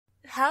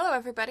Hello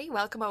everybody,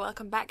 welcome or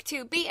welcome back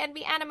to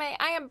BnB Anime.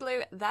 I am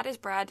Blue, that is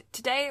Brad.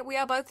 Today we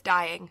are both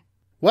dying.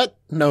 What?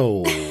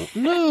 No.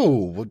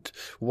 No.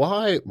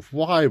 Why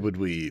would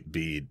we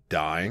be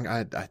dying?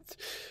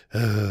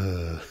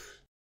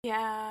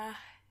 Yeah.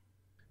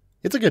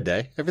 It's a good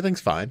day.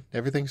 Everything's fine.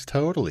 Everything's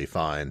totally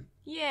fine.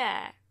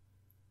 Yeah.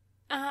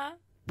 Uh-huh.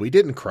 We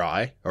didn't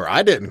cry. Or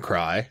I didn't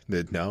cry.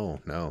 No,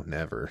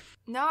 never.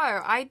 No,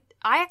 I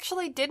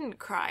actually didn't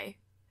cry.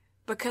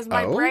 Because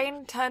my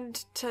brain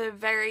turned to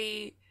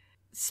very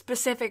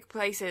specific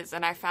places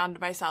and I found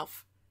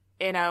myself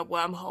in a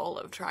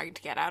wormhole of trying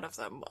to get out of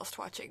them whilst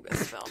watching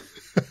this film.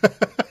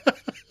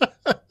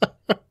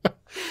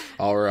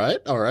 All right.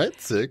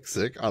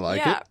 Sick. I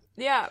like it.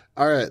 Yeah.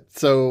 All right.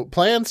 So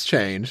plans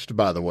changed,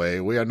 by the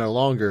way. We are no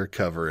longer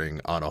covering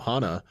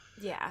Anohana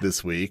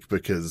this week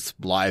because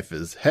life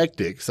is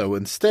hectic. So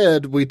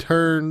instead, we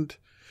turned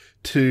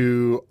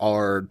to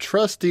our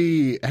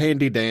trusty,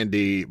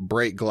 handy-dandy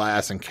break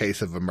glass in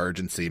case of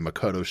emergency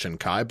Makoto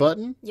Shinkai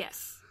button.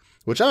 Yes.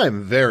 Which I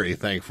am very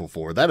thankful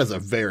for. That is a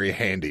very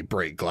handy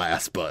break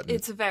glass button.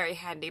 It's a very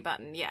handy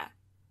button, yeah.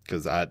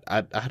 Because I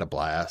had a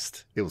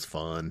blast. It was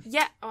fun.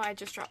 Yeah. Oh, I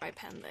just dropped my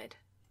pen lid.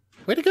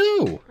 Way to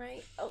go.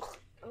 Right. Oh,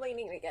 I'm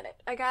leaning to get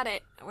it. I got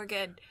it. We're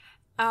good.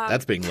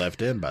 That's being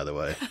left in, by the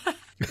way.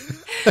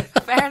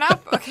 Fair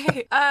enough.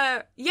 Okay.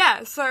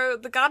 Yeah, so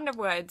The Garden of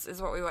Words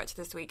is what we watched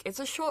this week. It's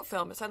a short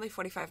film. It's only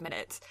 45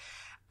 minutes.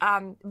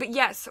 But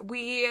yes,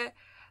 we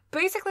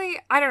basically,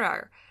 I don't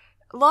know,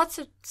 lots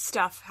of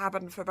stuff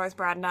happened for both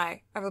Brad and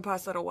I over the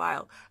past little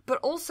while. But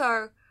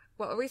also,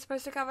 what are we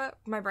supposed to cover?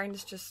 My brain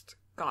is just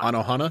gone.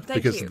 Anohana,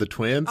 because of the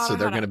twins, so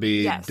they're going to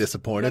be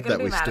disappointed that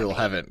we still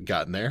haven't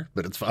gotten there,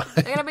 but it's fine.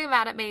 They're going to be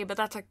mad at me, but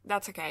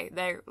that's okay.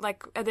 They're,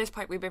 like, at this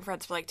point, we've been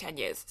friends for like 10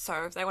 years,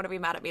 so if they want to be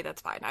mad at me,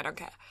 that's fine. I don't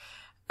care.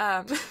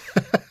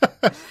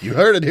 You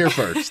heard it here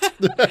first.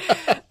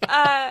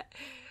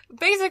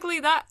 Basically,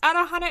 that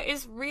Anohana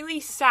is really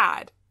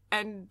sad,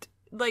 and,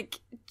 like,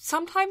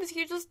 sometimes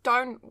you just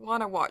don't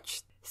want to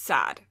watch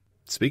sad.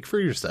 Speak for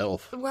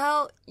yourself.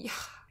 Well, yeah.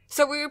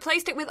 So we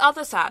replaced it with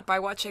other sad by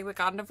watching The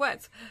Garden of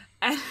Words.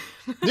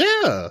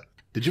 Yeah.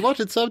 Did you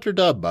watch it subbed or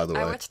dubbed, by the way?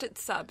 I watched it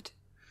subbed.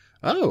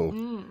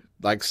 Oh.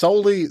 Like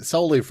solely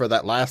for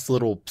that last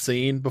little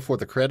scene before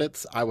the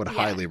credits, I would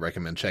highly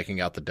recommend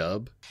checking out the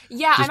dub.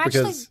 Yeah, just I'm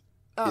because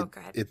actually... go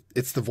ahead.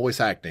 It's the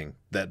voice acting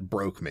that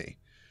broke me.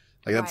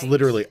 Like, that's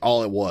literally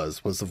all it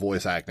was the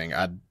voice acting.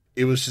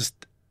 It was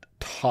just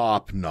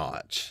top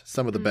notch.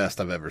 Some of the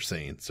best I've ever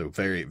seen. So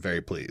very,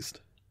 very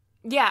pleased.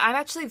 Yeah, I'm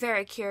actually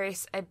very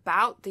curious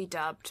about the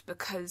dubbed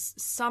because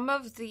some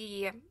of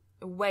the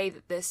way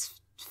that this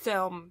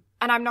film,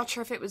 and I'm not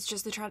sure if it was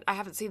just I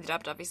haven't seen the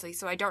dubbed obviously,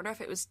 so I don't know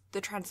if it was the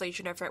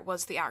translation or if it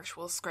was the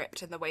actual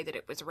script and the way that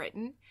it was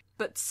written,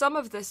 but some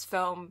of this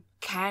film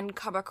can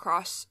come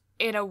across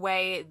in a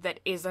way that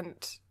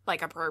isn't,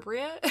 like,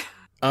 appropriate.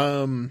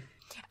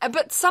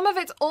 But some of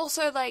it's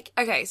also, like,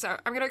 okay, so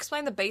I'm going to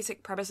explain the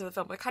basic premise of the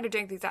film. We're kind of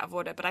doing things out of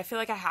order, but I feel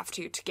like I have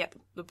to get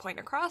the point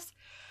across.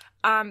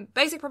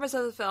 Basic premise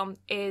of the film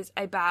is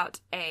about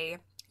a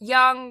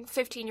young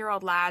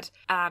 15-year-old lad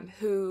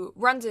who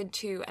runs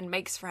into and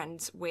makes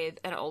friends with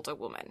an older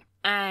woman.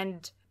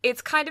 And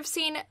it's kind of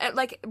seen,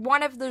 like,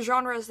 one of the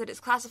genres that it's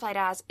classified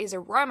as is a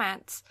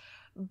romance,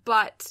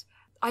 but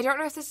I don't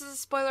know if this is a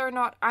spoiler or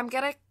not. I'm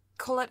gonna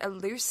call it a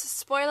loose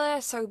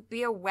spoiler, so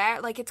be aware.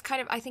 Like, it's kind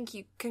of, I think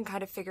you can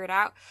kind of figure it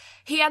out.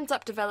 He ends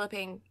up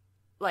developing,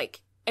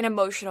 like, an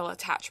emotional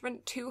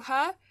attachment to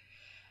her,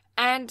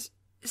 and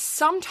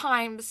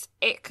sometimes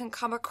it can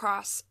come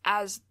across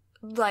as,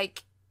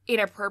 like,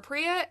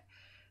 inappropriate,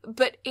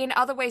 but in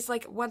other ways,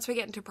 like, once we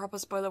get into proper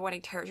spoiler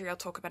warning territory, I'll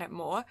talk about it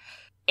more.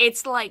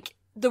 It's like,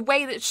 the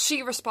way that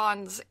she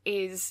responds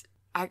is,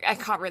 I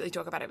can't really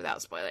talk about it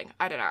without spoiling.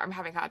 I don't know, I'm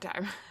having a hard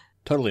time.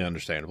 Totally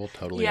understandable,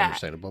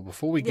 understandable.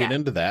 Before we get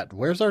into that,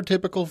 where's our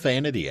typical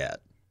vanity at?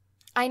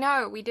 I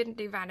know, we didn't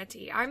do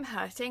vanity. I'm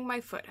hurting,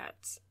 my foot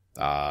hurts.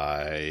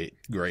 I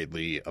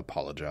greatly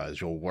apologize.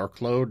 Your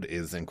workload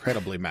is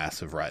incredibly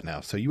massive right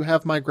now, so you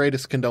have my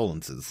greatest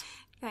condolences.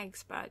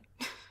 Thanks, bud.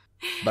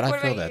 But I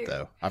feel that,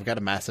 though. I've got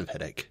a massive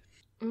headache.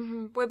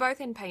 Mm-hmm. We're both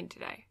in pain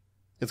today.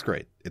 It's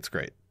great.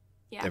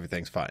 Yeah.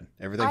 Everything's fine.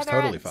 Everything's Either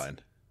totally ends. fine.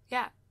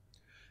 Yeah.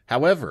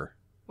 However,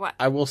 what?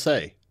 I will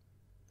say,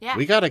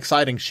 we got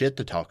exciting shit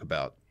to talk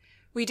about.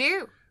 We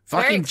do.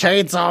 Fucking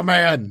Chainsaw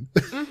Man!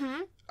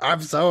 Mm-hmm.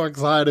 I'm so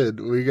excited.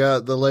 We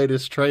got the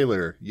latest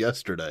trailer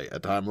yesterday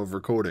at time of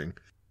recording.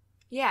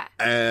 Yeah.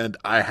 And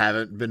I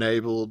haven't been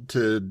able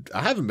to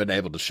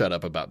shut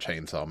up about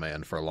Chainsaw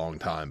Man for a long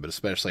time, but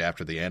especially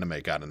after the anime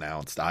got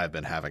announced, I've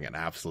been having an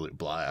absolute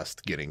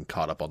blast getting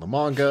caught up on the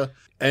manga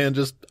and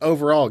just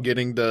overall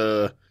getting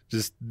to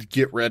just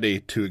get ready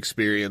to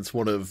experience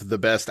one of the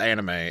best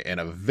anime in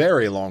a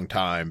very long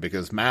time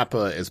because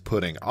MAPPA is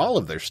putting all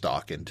of their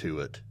stock into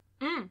it.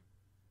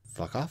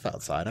 Fuck off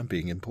outside. I'm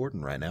being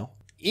important right now.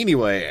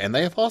 Anyway, and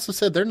they have also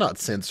said they're not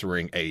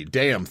censoring a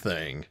damn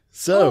thing.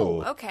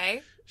 So,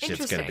 okay.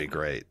 Shit's going to be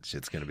great.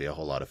 Shit's going to be a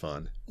whole lot of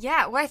fun.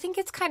 Yeah, well, I think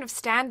it's kind of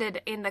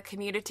standard in the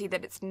community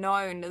that it's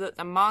known that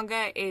the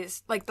manga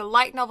is, like, the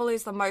light novel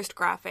is the most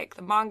graphic,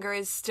 the manga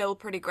is still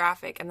pretty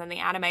graphic, and then the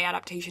anime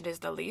adaptation is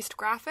the least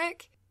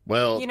graphic.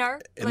 Well, you know,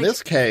 in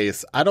this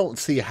case, I don't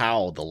see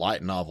how the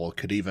light novel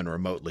could even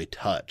remotely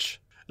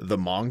touch the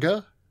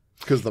manga,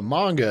 because the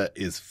manga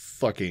is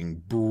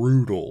fucking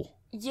brutal.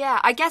 Yeah,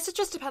 I guess it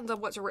just depends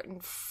on what's written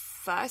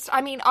first.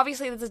 I mean,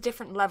 obviously there's a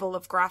different level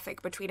of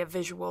graphic between a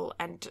visual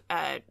and,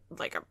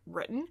 like, a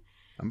written.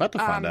 I'm about to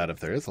find out if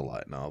there is a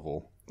light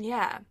novel.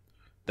 Yeah.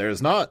 There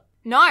is not.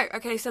 No,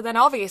 okay, so then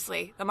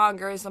obviously the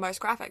manga is the most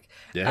graphic.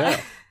 Yeah.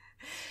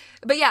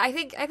 But yeah, I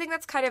think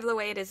that's kind of the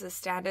way it is as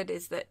standard,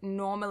 is that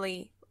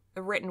normally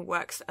the written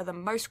works are the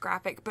most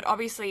graphic, but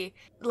obviously,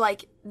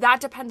 like,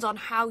 that depends on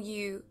how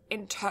you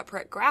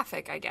interpret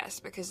graphic, I guess,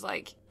 because,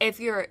 like, if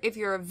you're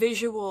a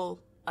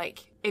visual, like,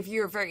 if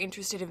you're very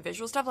interested in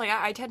visual stuff, like,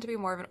 I tend to be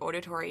more of an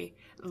auditory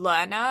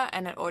learner,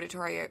 and an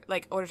auditory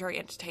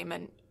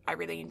entertainment I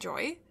really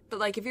enjoy. But,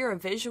 like, if you're a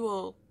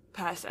visual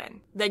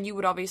person, then you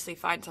would obviously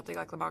find something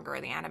like the manga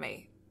or the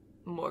anime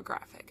more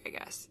graphic, I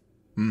guess.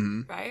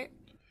 Mm-hmm. Right?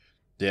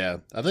 Yeah,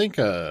 I think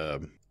a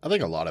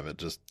lot of it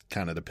just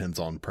kind of depends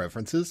on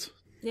preferences.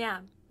 Yeah.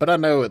 But I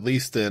know, at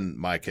least in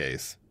my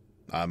case,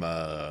 I'm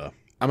a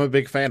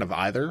big fan of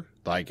either.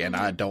 Like, and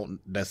I don't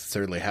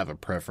necessarily have a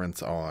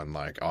preference on,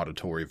 like,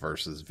 auditory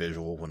versus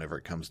visual whenever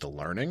it comes to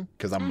learning,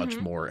 because I'm much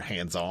more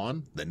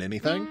hands-on than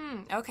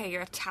anything. Okay,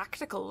 you're a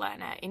tactical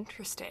learner.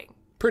 Interesting.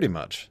 Pretty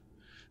much.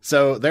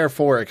 So,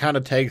 therefore, it kind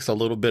of takes a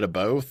little bit of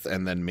both,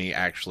 and then me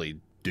actually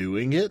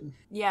doing it.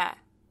 Yeah.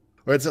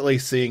 Or it's at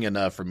least seeing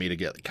enough for me to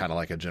get kind of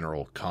like a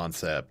general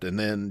concept. And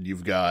then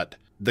you've got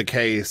the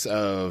case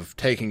of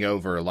taking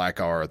over, like,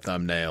 our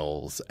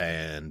thumbnails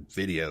and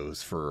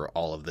videos for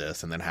all of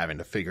this, and then having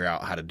to figure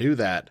out how to do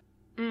that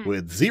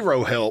with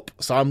zero help.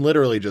 So I'm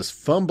literally just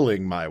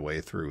fumbling my way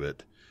through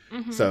it.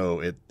 Mm-hmm.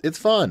 So it's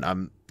fun.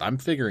 I'm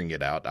figuring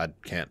it out. I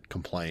can't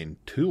complain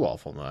too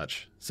awful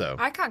much. So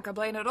I can't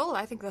complain at all.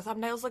 I think the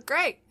thumbnails look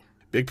great.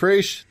 Big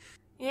preach.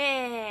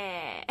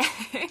 Yeah.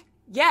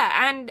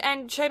 Yeah,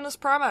 and shameless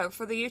promo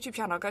for the YouTube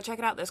channel. Go check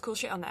it out. There's cool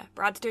shit on there.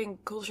 Brad's doing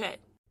cool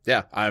shit.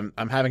 Yeah, I'm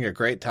having a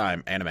great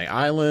time. Anime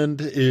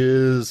Island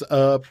is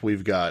up.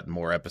 We've got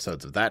more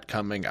episodes of that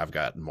coming. I've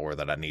got more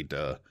that I need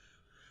to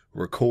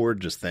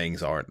record. Just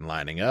things aren't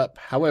lining up.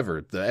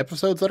 However, the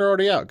episodes that are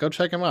already out, go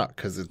check them out,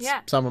 because it's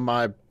some of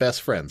my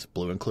best friends,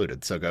 Blue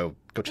included. So go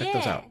check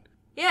those out.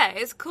 Yeah,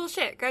 it's cool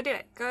shit. Go do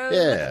it. Go look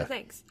at the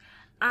things.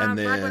 And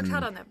then, Brad worked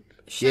hard on them.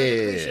 Show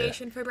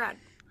appreciation for Brad.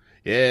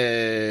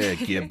 Yeah,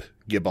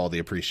 Gib all the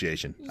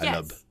appreciation. Yes. I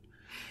love.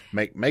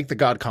 Make the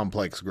God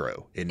complex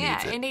grow. It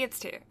needs it. It needs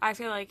to. I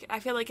feel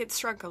like it's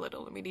shrunk a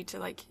little, and we need to,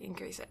 like,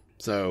 increase it.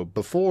 So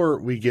before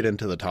we get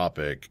into the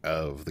topic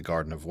of the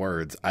Garden of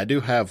Words, I do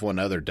have one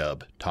other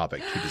dub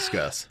topic to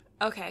discuss.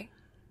 Okay.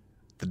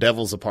 The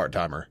Devil's a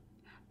Part-Timer.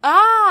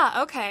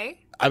 Ah, okay.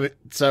 I mean,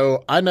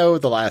 so I know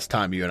the last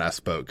time you and I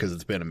spoke, because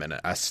it's been a minute,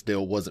 I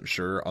still wasn't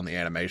sure on the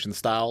animation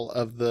style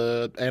of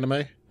the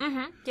anime.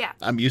 Mm-hmm. Yeah.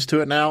 I'm used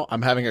to it now.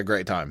 I'm having a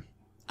great time.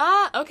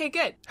 Ah, okay,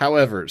 good.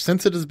 However,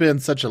 since it has been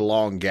such a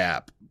long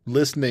gap,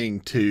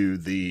 listening to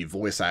the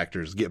voice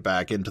actors get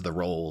back into the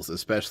roles,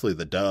 especially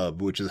the dub,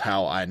 which is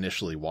how I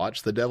initially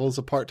watched The Devil's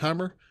a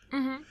Part-Timer,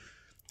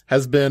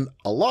 has been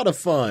a lot of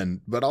fun,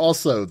 but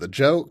also the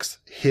jokes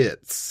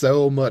hit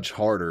so much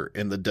harder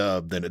in the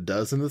dub than it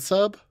does in the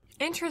sub.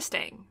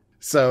 Interesting.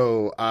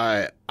 So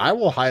I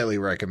will highly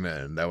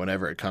recommend that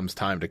whenever it comes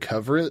time to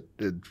cover it,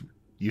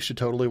 you should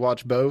totally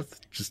watch both,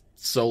 just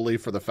solely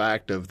for the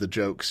fact of the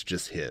jokes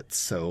just hit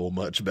so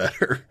much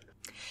better.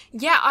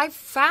 Yeah, I've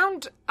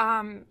found,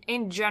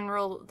 in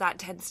general, that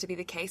tends to be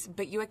the case,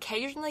 but you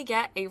occasionally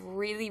get a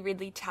really,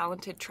 really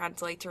talented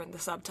translator in the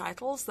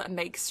subtitles that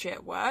makes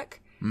shit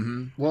work.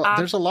 Mm-hmm. Well,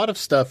 there's a lot of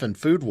stuff in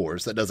Food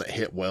Wars that doesn't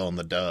hit well in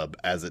the dub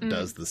as it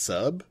does the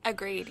sub.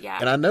 Agreed, yeah.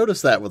 And I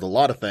noticed that with a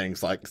lot of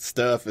things, like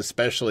stuff,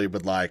 especially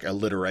with, like,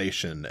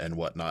 alliteration and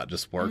whatnot,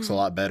 just works a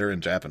lot better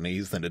in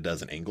Japanese than it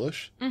does in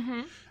English.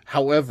 Mm-hmm.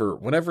 However,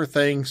 whenever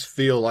things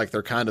feel like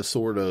they're kind of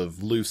sort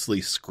of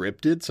loosely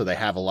scripted, so they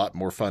have a lot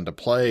more fun to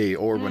play,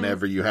 or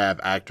whenever you have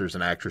actors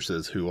and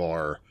actresses who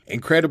are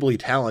incredibly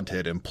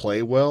talented and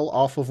play well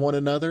off of one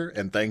another,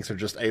 and things are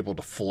just able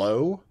to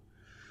flow,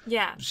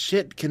 yeah,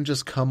 shit can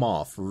just come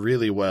off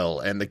really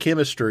well. And the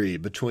chemistry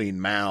between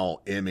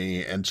Mao,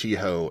 Emmy, and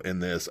Chiho in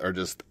this are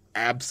just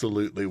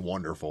absolutely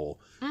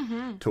wonderful,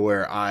 to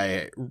where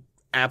I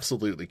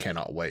absolutely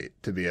cannot wait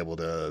to be able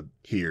to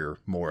hear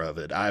more of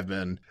it.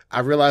 I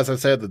realize I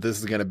said that this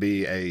is going to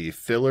be a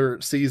filler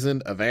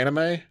season of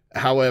anime.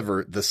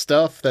 However, the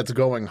stuff that's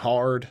going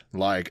hard,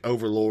 like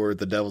Overlord,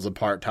 The Devil's a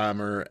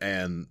Part-Timer,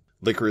 and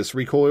Licorice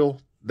Recoil,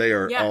 they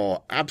are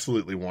all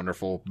absolutely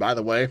wonderful. By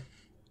the way,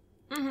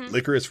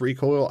 Licorice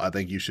Recoil, I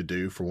think you should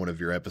do for one of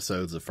your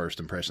episodes of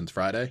First Impressions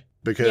Friday,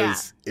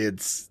 because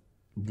it's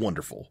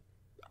wonderful.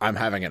 I'm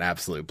having an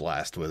absolute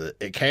blast with it.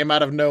 It came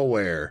out of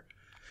nowhere,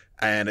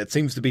 and it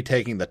seems to be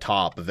taking the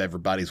top of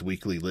everybody's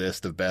weekly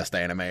list of best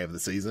anime of the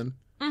season.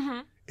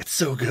 It's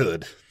so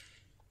good.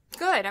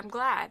 Good, I'm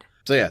glad.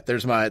 So yeah,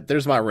 there's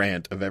my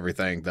rant of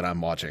everything that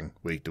I'm watching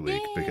week to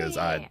week because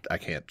I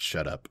can't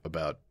shut up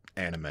about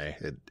anime.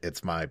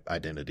 It's my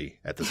identity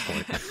at this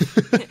point.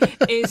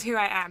 It is who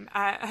I am.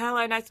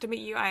 Hello, nice to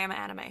meet you. I am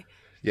anime.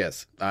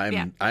 Yes,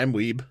 I'm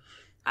weeb.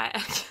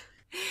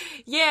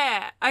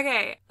 Yeah,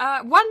 okay.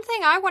 One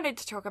thing I wanted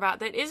to talk about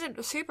that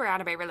isn't super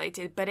anime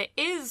related, but it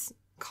is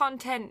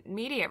content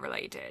media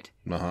related.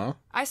 Uh-huh.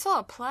 I saw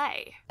a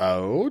play.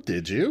 Oh,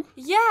 did you?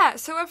 Yeah,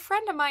 so a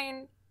friend of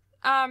mine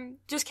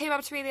just came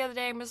up to me the other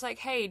day and was like,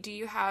 hey, do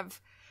you have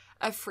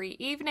a free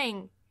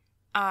evening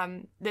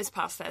this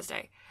past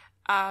Thursday?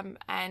 And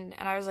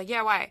I was like,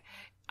 yeah, why?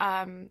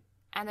 And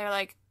they're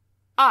like,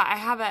 I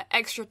have an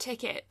extra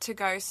ticket to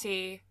go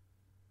see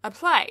a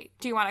play.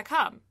 Do you want to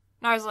come?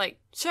 And I was like,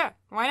 sure,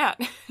 why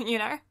not? You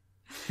know?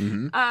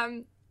 Mm-hmm.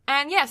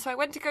 And yeah, so I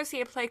went to go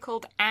see a play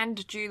called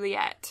And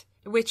Juliet,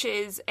 which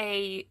is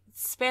a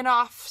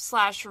spin-off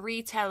 /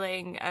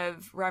 retelling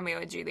of Romeo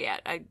and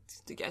Juliet. I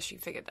guess you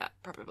figured that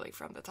probably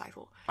from the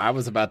title. I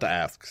was about to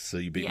ask, so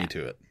you beat me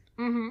to it.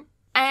 Mm-hmm.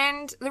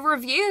 And the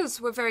reviews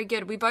were very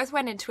good. We both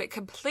went into it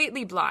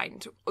completely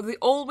blind.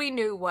 All we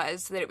knew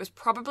was that it was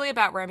probably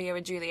about Romeo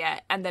and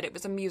Juliet and that it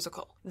was a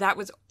musical. That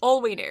was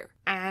all we knew.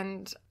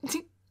 And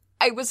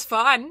it was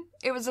fun.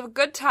 It was a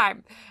good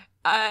time.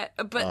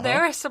 But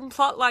there are some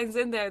plot lines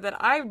in there that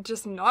I'm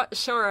just not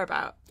sure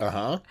about.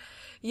 Uh-huh.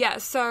 Yeah,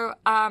 so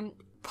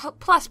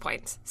plus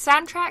points.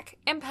 Soundtrack,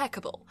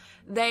 impeccable.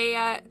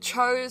 They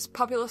chose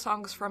popular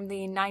songs from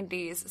the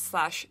 90s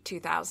 /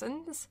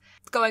 2000s,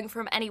 going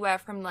from anywhere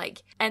from,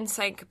 like,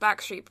 NSYNC,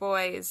 Backstreet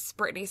Boys,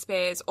 Britney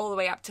Spears, all the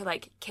way up to,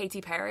 like,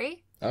 Katy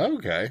Perry.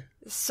 Okay.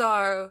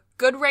 So,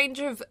 good range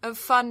of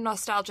fun,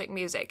 nostalgic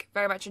music.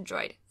 Very much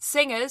enjoyed.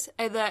 Singers,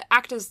 the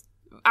actors'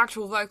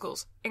 actual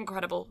vocals,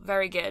 incredible,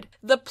 very good.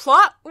 The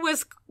plot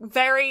was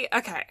very...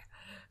 Okay.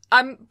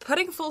 I'm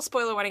putting full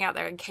spoiler warning out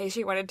there in case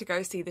you wanted to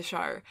go see the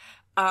show.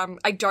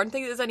 I don't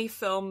think there's any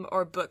film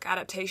or book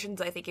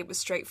adaptations. I think it was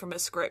straight from a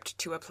script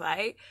to a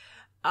play.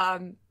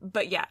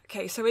 But yeah,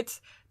 okay, so it's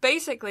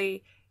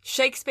basically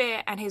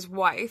Shakespeare and his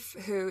wife,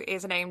 who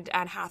is named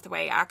Anne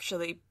Hathaway,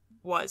 actually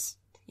was,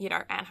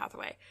 Anne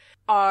Hathaway,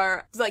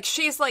 are, like,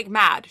 she's, like,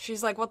 mad.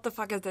 She's like, what the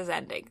fuck is this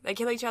ending? They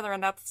kill each other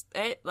and that's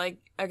it? Like,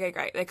 okay,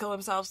 great. They kill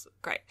themselves?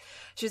 Great.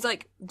 She's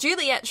like,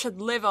 Juliet should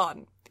live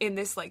on in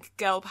this, like,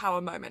 girl power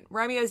moment.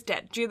 Romeo's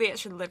dead. Juliet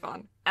should live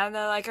on. And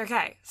they're like,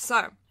 okay,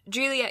 so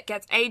Juliet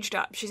gets aged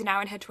up. She's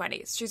now in her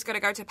 20s. She's going to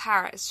go to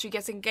Paris. She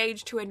gets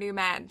engaged to a new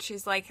man.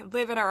 She's, like,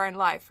 living her own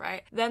life,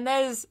 right? Then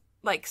there's,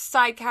 like,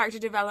 side character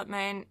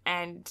development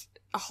and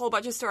a whole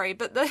bunch of story.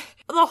 But the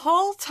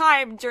whole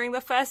time during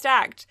the first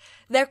act,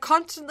 they're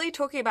constantly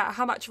talking about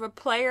how much of a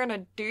player and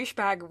a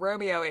douchebag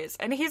Romeo is.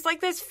 And he's, like,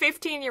 this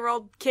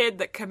 15-year-old kid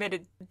that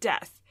committed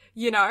death,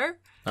 you know?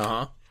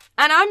 Uh-huh.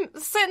 And I'm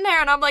sitting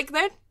there and I'm like,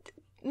 they're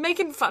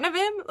making fun of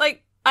him?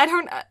 Like, I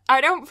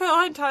don't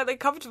feel entirely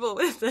comfortable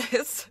with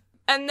this.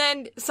 And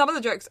then some of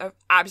the jokes are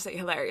absolutely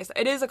hilarious.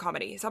 It is a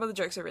comedy. Some of the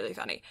jokes are really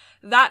funny.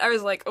 That I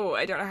was like, oh,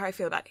 I don't know how I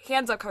feel about it. He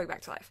ends up coming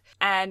back to life.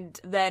 And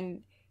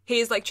then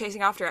he's, like,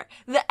 chasing after it.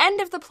 The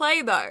end of the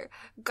play, though,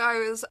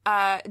 goes,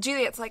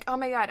 Juliet's like, oh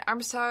my god,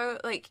 I'm so,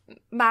 like,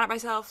 mad at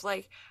myself.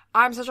 Like,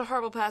 I'm such a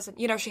horrible person.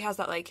 You know, she has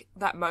that, like,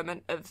 that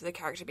moment of the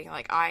character being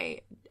like,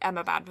 I am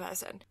a bad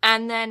person.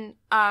 And then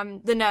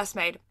the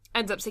nursemaid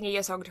ends up singing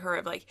a song to her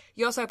of, like,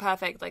 you're so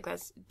perfect, like,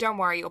 don't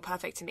worry, you're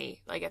perfect to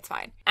me, like, it's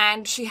fine.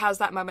 And she has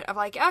that moment of,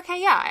 like, okay,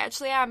 yeah, I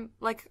actually am,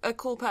 like, a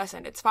cool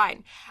person, it's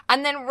fine.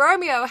 And then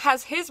Romeo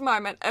has his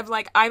moment of,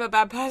 like, I'm a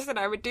bad person,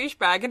 I'm a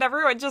douchebag, and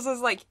everyone just is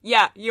like,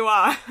 yeah, you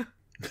are.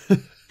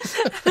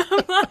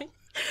 I'm like,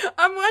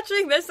 I'm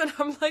watching this and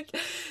I'm like,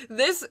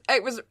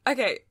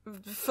 okay,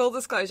 full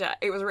disclosure,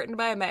 it was written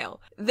by a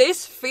male.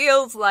 This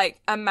feels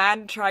like a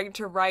man trying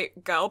to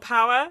write girl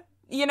power.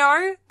 You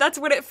know? That's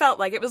what it felt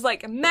like. It was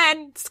like,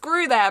 men,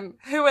 screw them.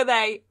 Who are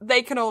they?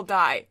 They can all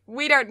die.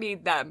 We don't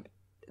need them.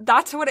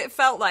 That's what it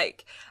felt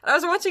like. And I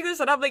was watching this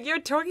and I'm like, you're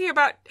talking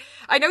about,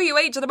 I know you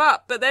age them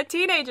up, but they're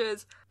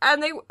teenagers.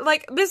 And they,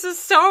 like, this is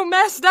so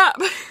messed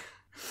up.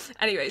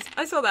 Anyways,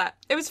 I saw that.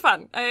 It was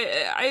fun.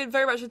 I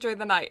very much enjoyed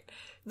the night.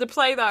 The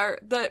play, though,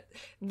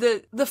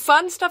 the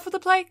fun stuff of the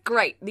play,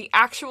 great. The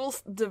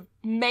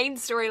main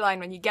storyline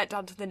when you get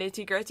down to the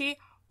nitty-gritty,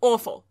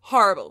 awful,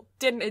 horrible,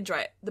 didn't enjoy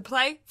it. The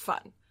play,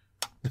 fun.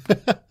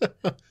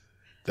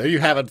 There you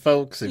have it,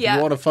 folks. If you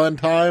want a fun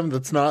time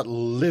that's not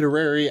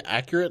literary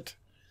accurate,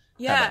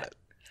 how about it?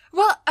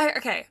 Well,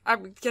 okay,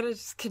 I'm going to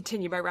just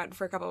continue my rant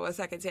for a couple more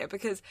seconds here,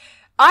 because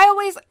I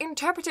always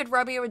interpreted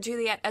Romeo and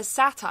Juliet as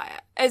satire.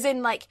 As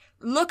in, like,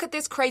 look at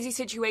this crazy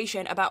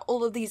situation about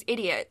all of these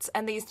idiots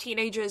and these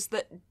teenagers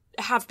that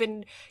have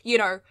been,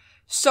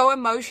 so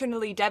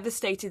emotionally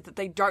devastated that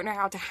they don't know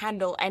how to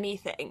handle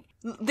anything.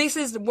 This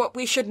is what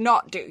we should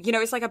not do.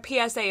 It's like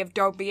a PSA of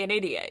don't be an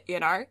idiot,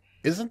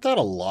 Isn't that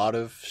a lot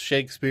of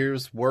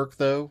Shakespeare's work,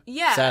 though?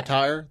 Yeah.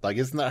 Satire? Like,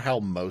 isn't that how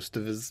most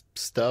of his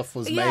stuff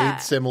was made?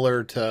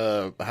 Similar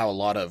to how a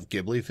lot of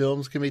Ghibli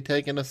films can be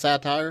taken as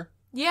satire?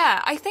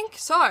 Yeah, I think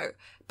so.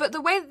 But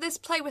the way that this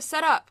play was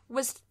set up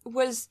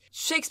was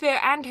Shakespeare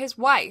and his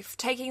wife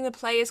taking the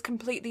play as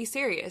completely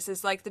serious,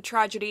 as like the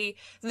tragedy,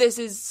 this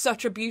is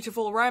such a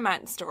beautiful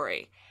romance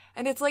story.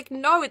 And it's like,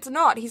 no, it's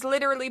not. He's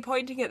literally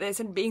pointing at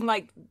this and being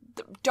like,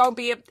 don't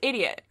be an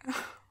idiot.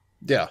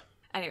 Yeah.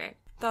 Anyway,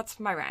 that's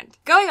my rant.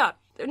 Going on,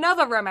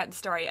 another romance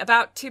story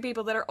about two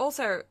people that are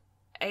also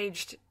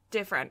aged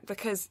different,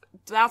 because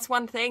that's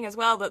one thing as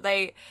well that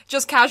they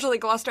just casually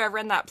glossed over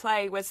in that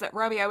play, was that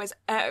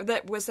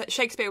that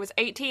Shakespeare was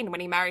 18 when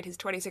he married his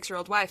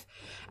 26-year-old wife,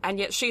 and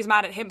yet she's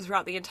mad at him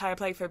throughout the entire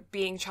play for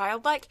being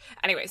childlike.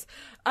 Anyways,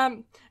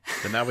 and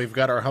now we've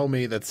got our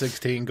homie that's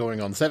 16 going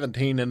on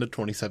 17 and a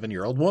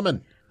 27-year-old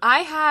woman.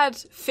 I had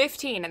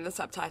 15 in the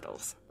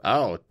subtitles.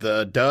 Oh,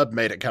 the dub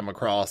made it come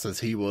across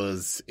as he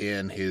was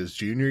in his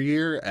junior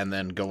year and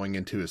then going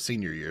into his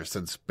senior year,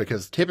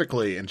 because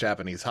typically in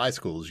Japanese high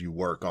schools you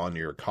work on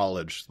your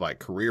college like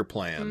career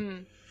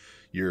plan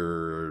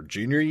your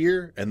junior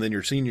year, and then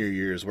your senior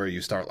year is where you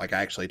start like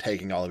actually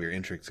taking all of your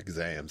entrance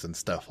exams and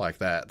stuff like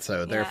that.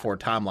 So therefore,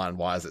 timeline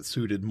wise, it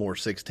suited more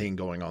 16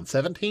 going on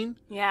 17.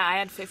 Yeah, I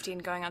had 15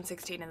 going on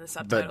 16 in the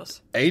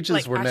subtitles. But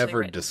ages were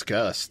never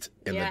discussed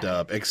in the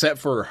dub, except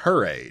for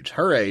her age.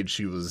 Her age,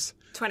 she was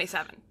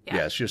 27.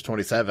 Yeah, she was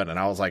 27, and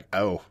I was like,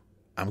 oh,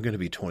 I'm going to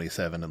be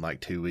 27 in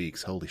like 2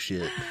 weeks. Holy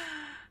shit.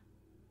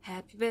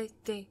 Happy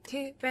birthday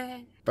to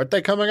Brad.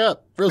 Birthday coming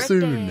up real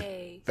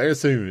soon. Very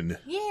soon.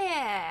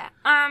 Yeah.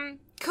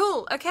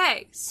 Cool.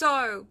 Okay.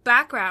 So,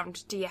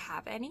 background, do you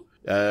have any?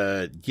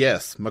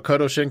 Yes.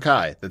 Makoto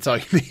Shinkai. That's all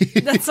you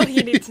need. That's all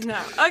you need to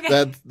know.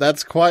 Okay.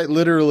 That's quite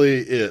literally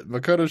it.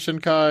 Makoto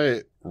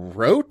Shinkai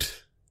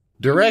wrote,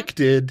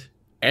 directed,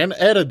 and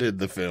edited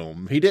the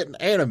film. He didn't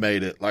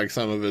animate it like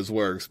some of his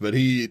works, but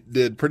he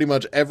did pretty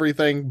much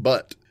everything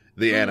but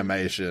the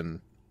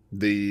animation.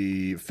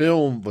 The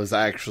film was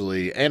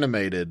actually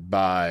animated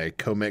by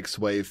Comics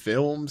Wave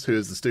Films, who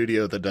is the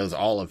studio that does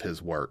all of his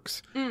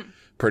works,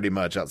 pretty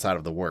much outside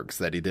of the works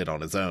that he did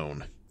on his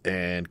own,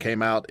 and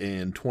came out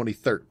in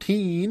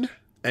 2013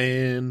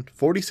 and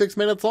 46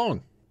 minutes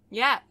long.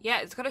 Yeah,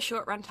 it's got a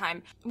short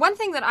runtime. One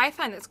thing that I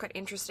find that's quite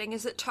interesting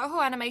is that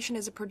Toho Animation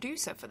is a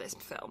producer for this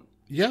film.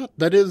 Yeah,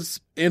 that is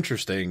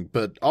interesting,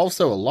 but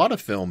also a lot of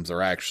films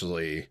are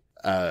actually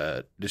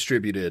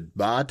distributed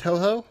by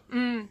Toho.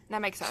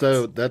 That makes sense.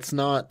 So that's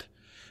not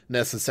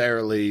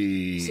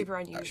necessarily super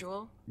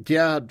unusual.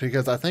 Yeah,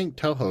 because I think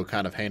Toho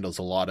kind of handles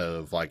a lot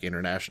of like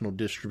international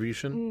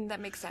distribution. That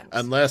makes sense.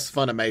 Unless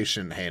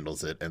Funimation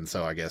handles it, and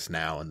so I guess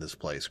now in this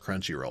place,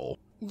 Crunchyroll.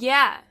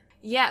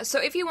 Yeah,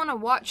 so if you want to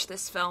watch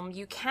this film,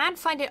 you can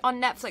find it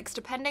on Netflix,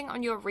 depending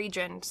on your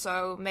region.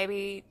 So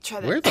maybe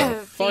try the Where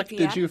the fuck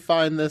did you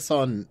find this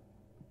on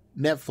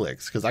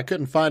Netflix? Because I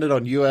couldn't find it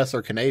on US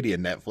or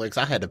Canadian Netflix.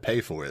 I had to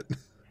pay for it.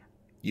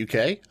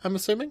 UK, I'm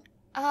assuming?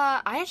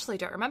 I actually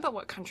don't remember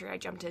what country I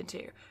jumped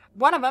into.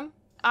 One of them,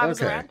 I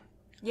was around.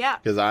 Yeah.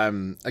 Because I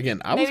was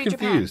confused.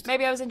 Japan.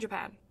 Maybe I was in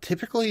Japan.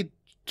 Typically,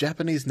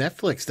 Japanese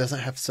Netflix doesn't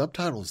have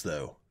subtitles,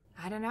 though.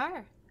 I don't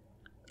know.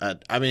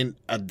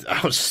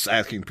 I was just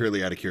asking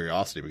purely out of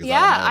curiosity because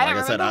I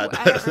don't know.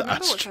 Like I said, I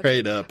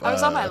straight up. I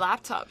was on my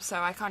laptop, so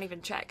I can't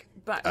even check.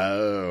 But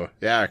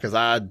yeah, because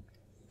I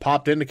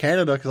popped into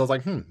Canada because I was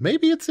like,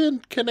 maybe it's in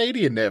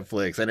Canadian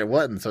Netflix, and it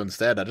wasn't. So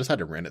instead, I just had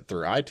to rent it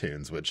through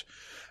iTunes, which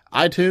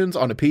iTunes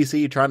on a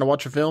PC trying to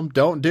watch a film,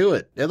 don't do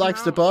it. It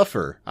likes to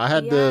buffer. I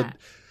had to.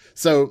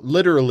 So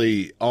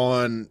literally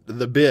on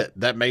the bit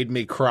that made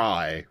me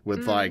cry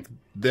with like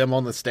them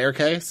on the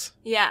staircase.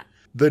 Yeah.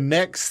 The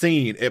next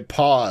scene, it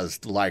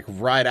paused like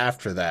right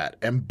after that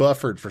and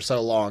buffered for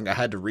so long I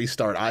had to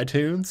restart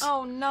iTunes.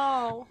 Oh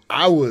no.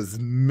 I was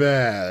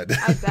mad.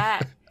 I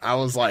bet. I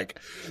was like,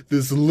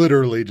 this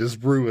literally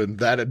just ruined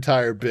that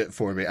entire bit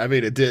for me. I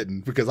mean, it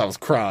didn't because I was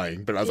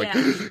crying, but I was like,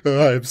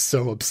 oh, I'm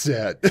so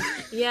upset.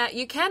 Yeah,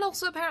 you can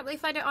also apparently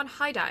find it on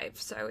High Dive.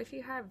 So if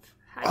you have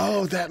High Dive.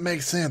 Oh, that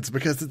makes sense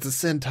because it's a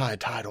Sentai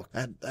title.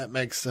 That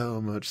makes so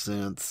much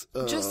sense.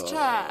 Just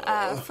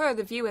for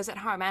the viewers at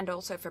home and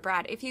also for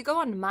Brad, if you go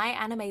on My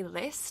Anime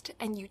List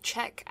and you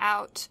check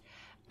out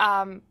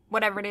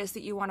whatever it is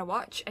that you want to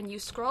watch, and you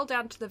scroll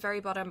down to the very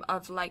bottom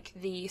of like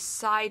the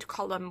side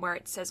column where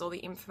it says all the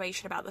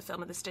information about the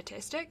film and the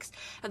statistics,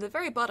 at the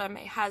very bottom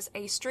it has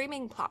a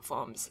streaming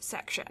platforms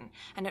section,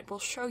 and it will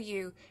show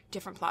you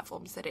different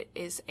platforms that it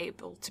is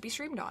able to be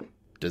streamed on.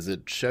 Does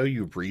it show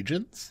you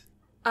regions?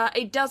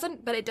 It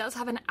doesn't, but it does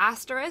have an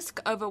asterisk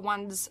over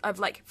ones of,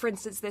 like, for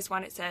instance, this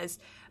one, it says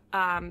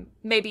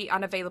maybe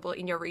unavailable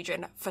in your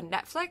region for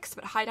Netflix,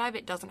 but High Dive,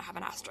 it doesn't have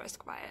an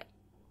asterisk by it.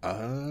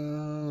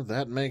 Oh,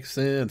 that makes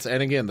sense.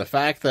 And again, the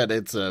fact that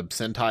it's a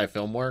Sentai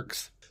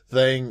Filmworks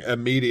thing,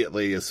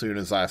 immediately as soon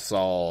as I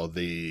saw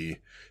the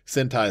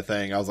Sentai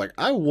thing, I was like,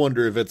 I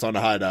wonder if it's on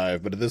High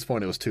Dive, but at this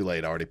point it was too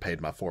late. I already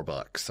paid my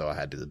 $4, so I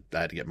had to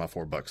get my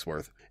 $4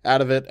 worth out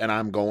of it, and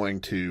I'm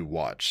going to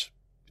watch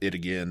it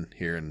again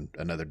here in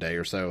another day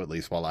or so, at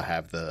least while I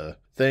have the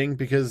thing,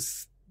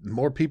 because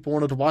more people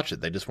wanted to watch it.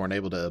 They just weren't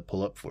able to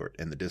pull up for it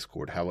in the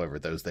Discord. However,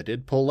 those that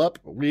did pull up,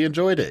 we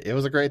enjoyed it. It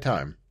was a great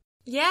time.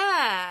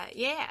 Yeah.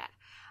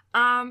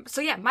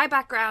 So yeah, my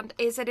background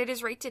is that it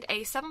is rated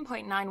a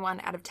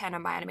 7.91 out of 10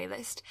 on my anime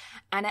list,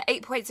 and an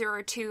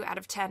 8.02 out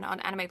of 10 on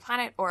Anime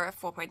Planet, or a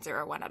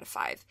 4.01 out of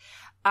 5.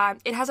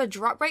 It has a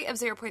drop rate of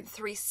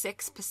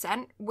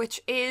 0.36%,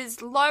 which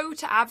is low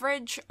to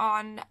average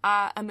on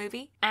a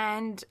movie,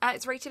 and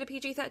it's rated a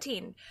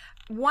PG-13.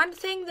 One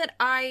thing that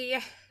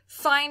I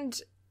find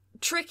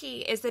tricky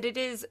is that it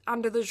is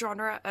under the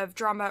genre of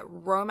drama,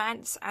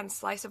 romance, and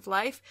slice of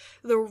life.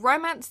 The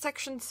romance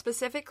section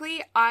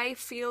specifically, I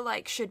feel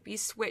like should be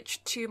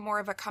switched to more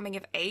of a coming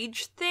of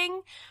age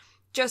thing,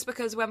 just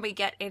because when we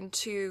get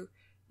into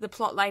the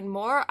plotline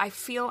more, I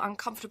feel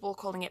uncomfortable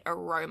calling it a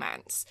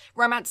romance.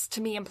 Romance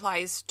to me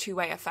implies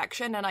two-way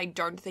affection, and I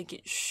don't think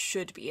it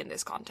should be in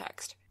this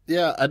context.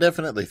 Yeah, I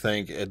definitely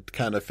think it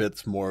kind of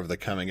fits more of the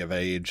coming of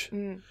age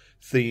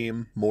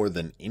theme more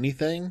than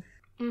anything.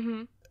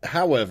 Mm-hmm.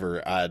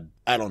 However, I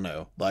don't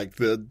know. Like,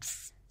 the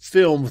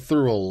film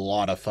threw a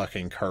lot of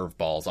fucking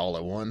curveballs all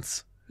at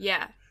once.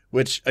 Yeah.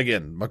 Which,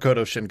 again,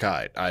 Makoto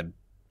Shinkai, I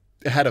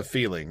had a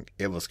feeling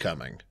it was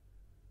coming.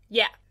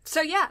 Yeah.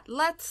 So yeah,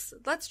 let's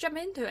jump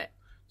into it.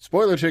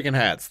 Spoiler chicken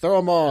hats, throw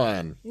them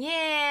on.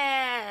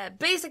 Yeah.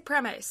 Basic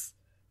premise.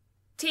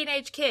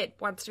 Teenage kid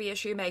wants to be a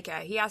shoemaker.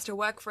 He has to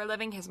work for a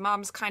living. His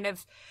mom's kind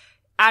of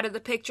out of the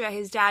picture.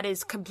 His dad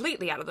is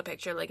completely out of the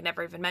picture, like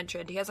never even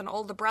mentioned. He has an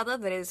older brother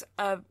that is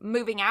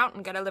moving out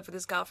and going to live with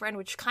his girlfriend,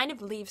 which kind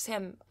of leaves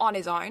him on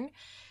his own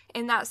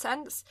in that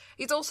sense.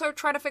 He's also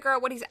trying to figure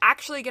out what he's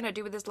actually going to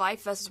do with his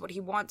life versus what he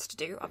wants to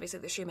do, obviously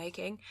the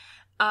shoemaking.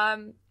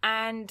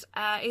 And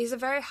he's a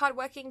very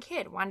hardworking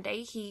kid. One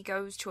day he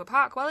goes to a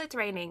park while it's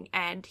raining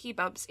and he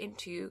bumps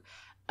into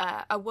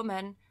a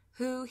woman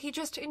who he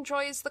just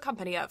enjoys the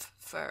company of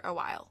for a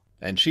while.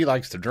 And she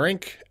likes to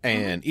drink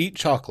and eat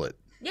chocolate.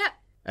 Yeah.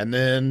 And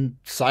then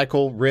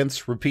cycle,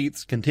 rinse,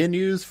 repeats,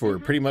 continues for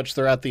pretty much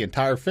throughout the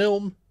entire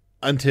film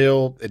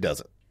until it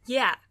doesn't.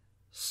 Yeah.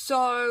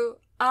 So,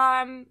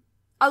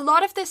 a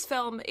lot of this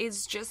film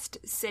is just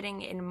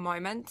sitting in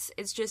moments.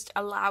 It's just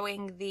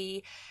allowing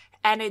the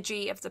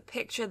energy of the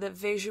picture, the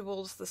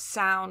visuals, the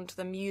sound,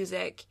 the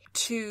music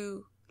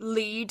to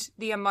lead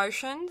the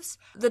emotions.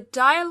 The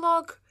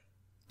dialogue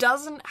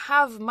doesn't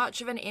have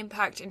much of an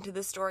impact into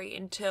the story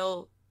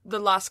until the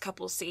last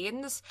couple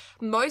scenes.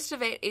 Most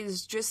of it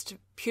is just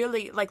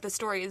purely, like, the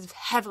story is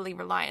heavily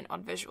reliant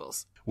on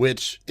visuals.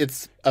 Which,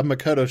 it's a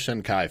Makoto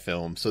Shinkai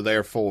film, so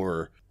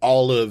therefore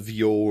all of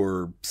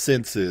your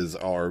senses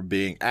are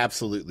being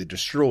absolutely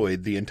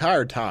destroyed the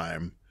entire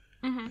time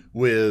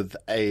with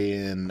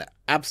an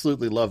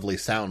absolutely lovely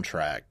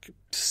soundtrack,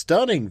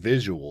 stunning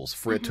visuals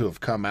for it to have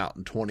come out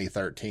in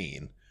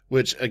 2013.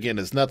 Which, again,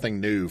 is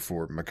nothing new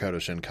for Makoto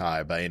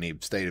Shinkai by any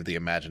state of the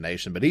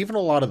imagination, but even a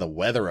lot of the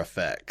weather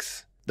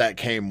effects that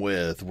came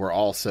with were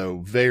also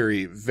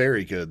very,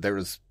 very good. There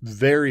was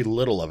very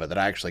little of it that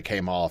actually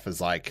came off as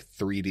like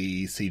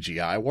 3D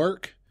CGI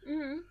work.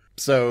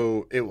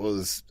 So it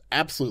was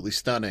absolutely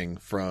stunning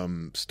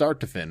from start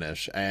to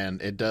finish,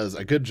 and it does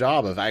a good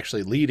job of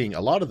actually leading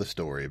a lot of the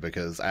story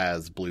because,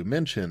 as Blue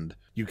mentioned,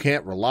 you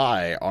can't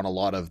rely on a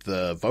lot of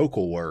the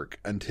vocal work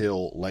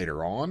until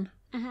later on.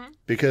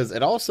 Because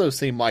it also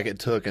seemed like it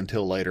took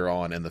until later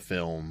on in the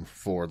film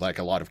for like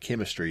a lot of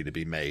chemistry to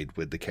be made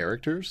with the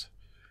characters.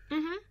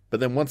 But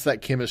then once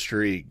that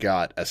chemistry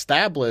got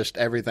established,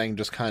 everything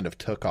just kind of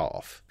took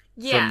off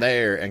from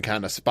there and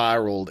kind of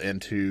spiraled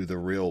into the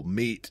real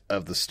meat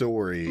of the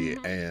story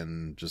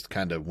and just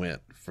kind of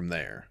went from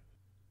there.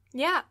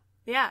 Yeah.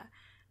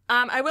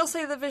 I will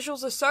say the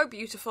visuals are so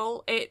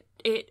beautiful. It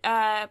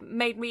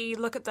made me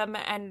look at them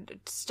and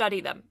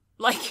study them.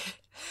 Like,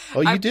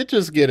 well, you did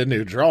just get a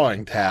new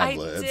drawing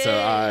tablet, so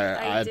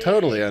I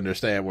totally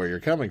understand where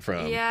you're coming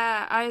from.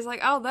 Yeah, I was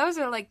like, oh, those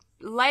are like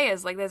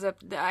layers. Like,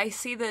 I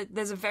see that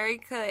there's a very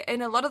clear,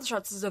 in a lot of the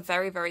shots, there's a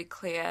very, very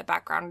clear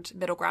background,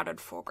 middle ground,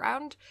 and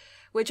foreground,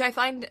 which I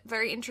find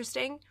very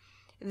interesting.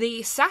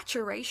 The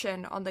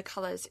saturation on the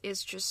colors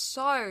is just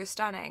so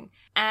stunning.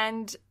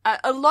 And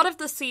a lot of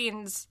the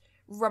scenes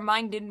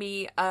reminded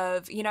me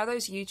of, you know,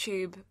 those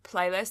YouTube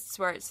playlists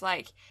where it's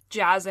like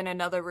jazz in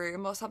another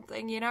room or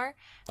something, you know?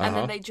 And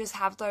then they just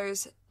have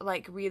those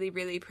like really,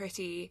 really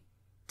pretty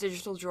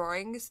digital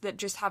drawings that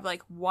just have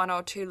like one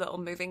or two little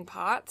moving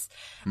parts.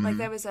 Like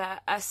there was a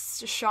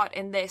shot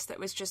in this that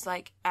was just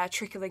like a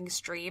trickling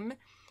stream.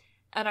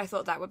 And I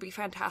thought that would be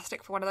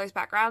fantastic for one of those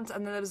backgrounds.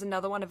 And then there was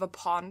another one of a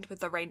pond with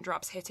the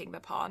raindrops hitting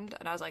the pond.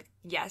 And I was like,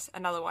 yes,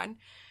 another one.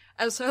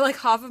 And so, like,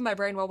 half of my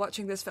brain while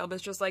watching this film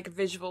is just, like,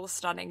 visual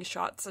stunning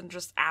shots and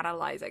just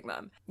analyzing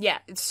them. Yeah,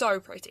 it's so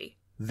pretty.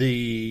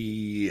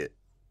 The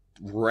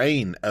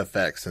rain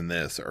effects in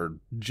this are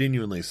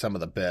genuinely some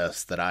of the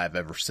best that I've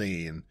ever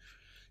seen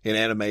in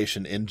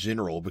animation in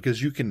general,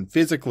 because you can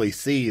physically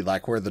see,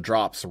 like, where the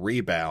drops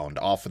rebound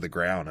off of the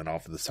ground and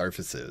off of the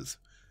surfaces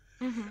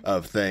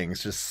of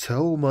things. Just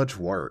so much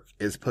work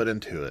is put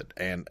into it.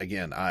 And,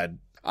 again, I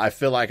I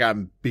feel like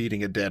I'm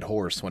beating a dead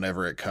horse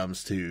whenever it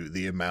comes to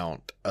the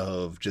amount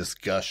of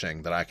just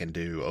gushing that I can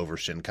do over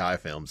Shinkai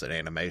films and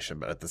animation,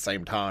 but at the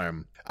same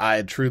time,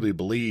 I truly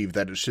believe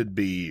that it should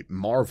be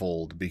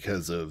marveled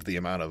because of the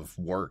amount of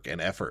work and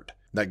effort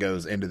that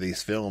goes into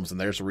these films, and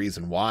there's a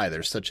reason why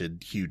there's such a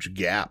huge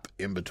gap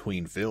in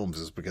between films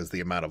is because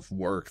the amount of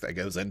work that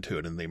goes into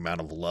it and the amount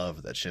of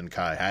love that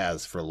Shinkai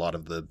has for a lot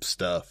of the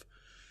stuff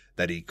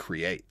that he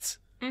creates.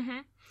 Mm-hmm.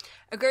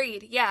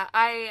 Agreed. Yeah,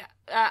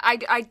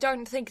 I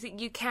don't think that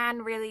you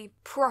can really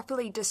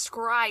properly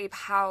describe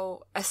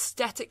how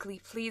aesthetically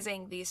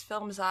pleasing these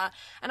films are.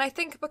 And I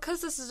think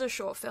because this is a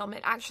short film,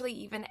 it actually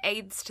even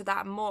aids to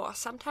that more.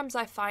 Sometimes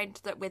I find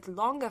that with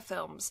longer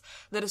films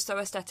that are so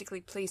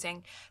aesthetically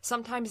pleasing,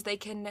 sometimes they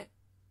can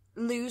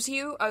lose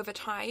you over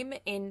time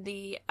in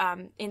the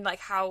in like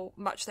how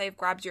much they've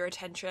grabbed your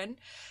attention,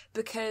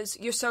 because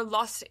you're so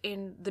lost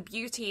in the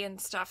beauty and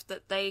stuff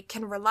that they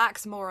can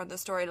relax more on the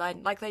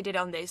storyline, like they did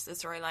on this. The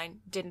storyline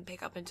didn't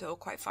pick up until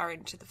quite far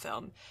into the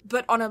film,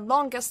 but on a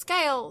longer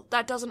scale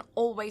that doesn't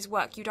always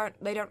work.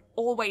 They don't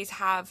always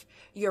have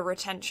your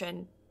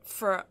attention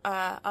for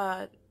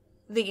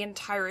the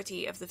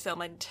entirety of the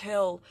film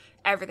until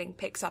everything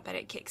picks up and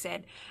it kicks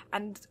in,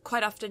 and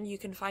quite often you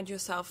can find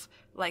yourself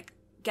like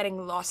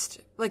getting lost,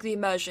 like the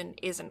immersion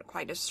isn't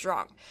quite as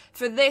strong.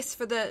 For this,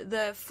 for the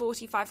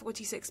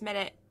 45-46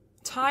 minute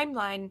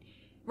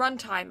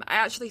runtime, I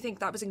actually think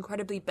that was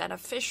incredibly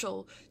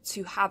beneficial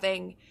to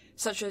having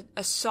such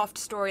a soft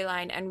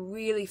storyline and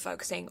really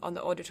focusing on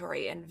the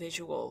auditory and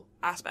visual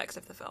aspects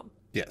of the film.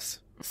 Yes.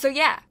 So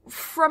yeah,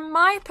 from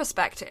my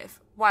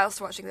perspective,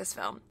 whilst watching this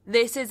film,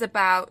 this is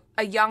about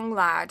a young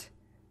lad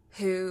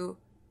who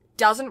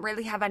doesn't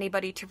really have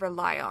anybody to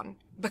rely on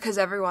because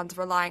everyone's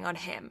relying on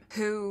him,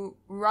 who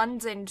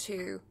runs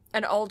into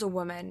an older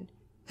woman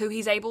who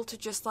he's able to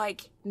just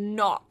like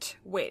not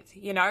with,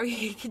 you know?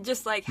 He can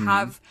just like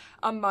have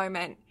a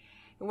moment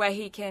where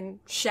he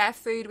can share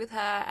food with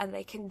her and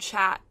they can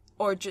chat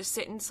or just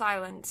sit in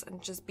silence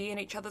and just be in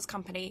each other's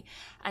company.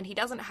 And he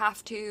doesn't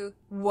have to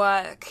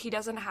work, he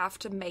doesn't have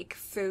to make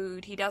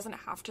food, he doesn't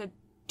have to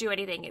do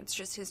anything. It's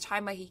just his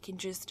time where he can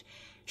just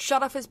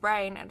shut off his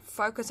brain and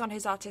focus on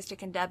his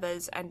artistic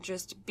endeavors and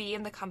just be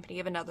in the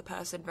company of another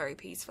person very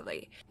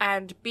peacefully.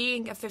 And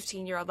being a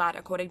 15-year-old lad,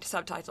 according to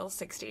subtitles,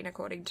 16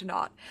 according to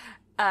not,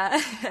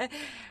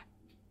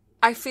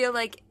 I feel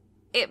like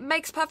it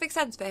makes perfect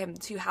sense for him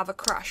to have a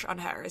crush on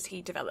her as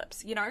he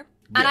develops, you know?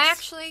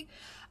 Yes. And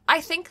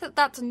I think that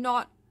that's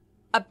not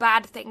a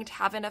bad thing to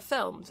have in a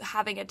film,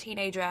 having a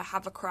teenager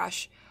have a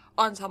crush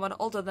on someone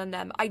older than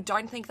them. I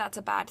don't think that's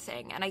a bad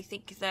thing, and I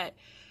think that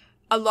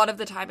a lot of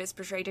the time it's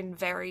portrayed in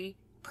very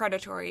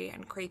predatory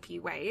and creepy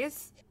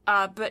ways.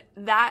 But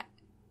that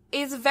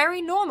is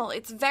very normal.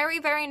 It's very,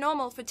 very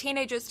normal for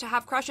teenagers to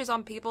have crushes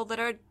on people that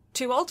are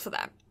too old for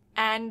them.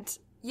 And,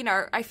 you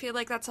know, I feel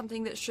like that's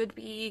something that should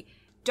be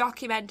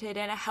documented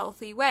in a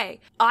healthy way.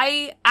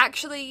 I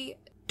actually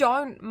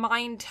don't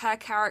mind her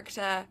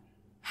character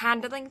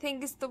handling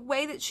things the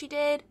way that she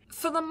did.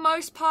 For the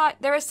most part,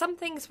 there are some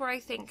things where I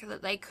think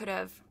that they could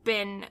have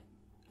been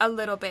a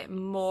little bit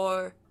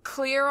more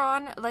clear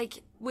on,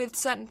 like with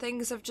certain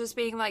things of just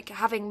being like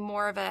having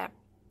more of a,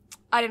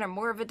 I don't know,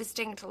 more of a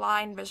distinct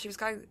line, but she was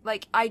going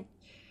like,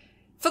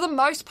 for the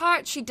most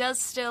part, she does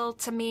still,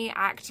 to me,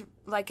 act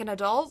like an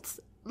adult,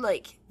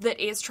 like that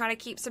is trying to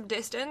keep some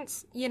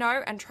distance, you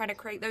know, and trying to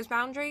create those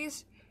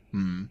boundaries.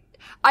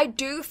 I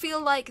do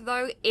feel like,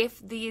 though, if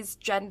these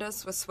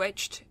genders were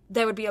switched,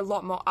 there would be a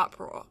lot more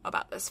uproar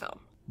about this film.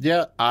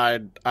 Yeah,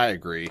 I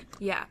agree.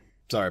 Yeah.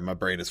 Sorry, my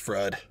brain is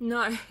fried.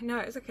 No,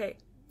 it's okay.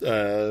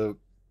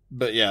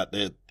 But yeah,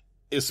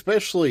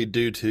 especially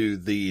due to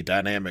the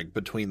dynamic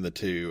between the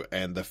two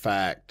and the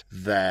fact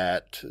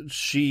that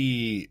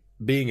she,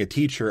 being a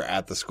teacher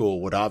at the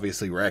school, would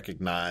obviously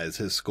recognize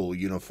his school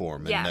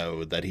uniform and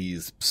know that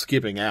he's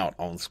skipping out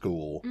on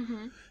school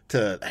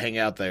to hang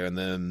out there, and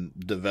then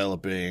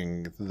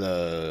developing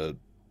the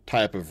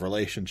type of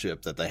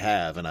relationship that they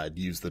have. And I'd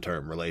use the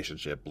term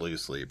relationship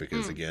loosely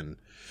because, again,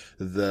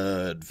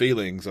 the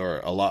feelings are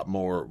a lot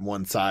more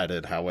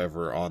one-sided.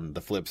 However, on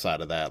the flip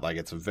side of that, like,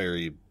 it's a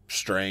very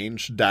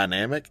strange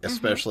dynamic,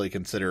 especially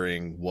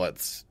considering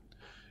what's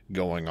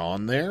going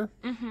on there.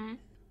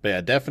 But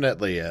yeah,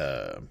 definitely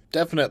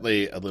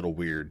a little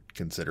weird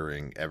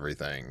considering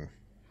everything.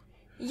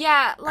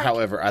 Yeah. Like,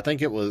 however, I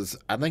think it was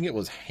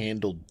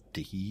handled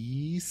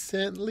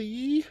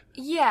decently.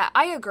 Yeah,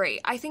 I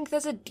agree. I think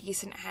there's a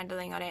decent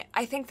handling on it.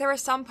 I think there are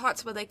some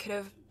parts where they could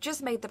have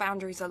just made the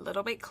boundaries a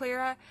little bit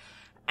clearer.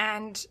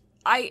 And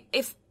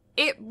if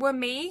it were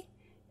me,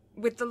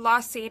 with the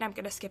last scene, I'm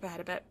going to skip ahead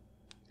a bit.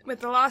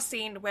 With the last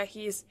scene where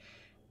he's,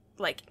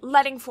 like,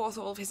 letting forth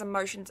all of his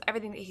emotions,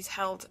 everything that he's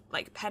held,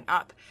 like, pent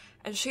up,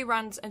 and she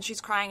runs and she's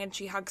crying and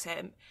she hugs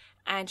him,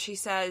 and she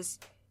says,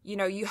 you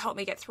know, you helped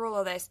me get through all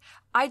of this.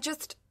 I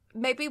just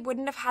maybe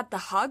wouldn't have had the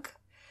hug.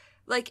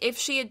 Like, if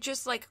she had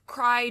just, like,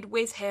 cried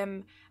with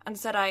him and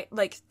said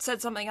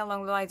something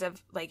along the lines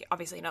of, like,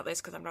 obviously not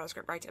this because I'm not a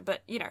scriptwriter,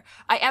 but, you know,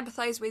 I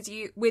empathize with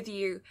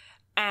you,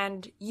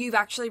 and you've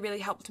actually really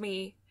helped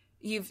me.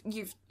 You've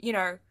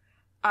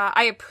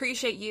I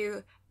appreciate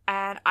you,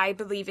 and I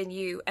believe in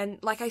you. And,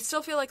 like, I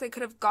still feel like they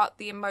could have got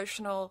the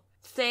emotional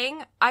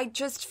thing. I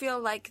just feel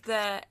like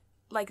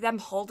them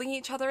holding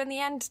each other in the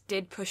end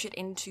did push it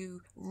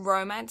into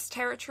romance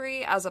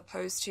territory, as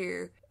opposed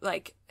to,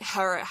 like,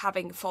 her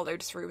having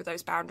followed through with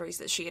those boundaries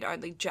that she had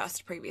only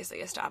just previously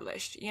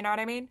established. You know what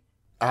I mean?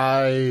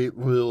 I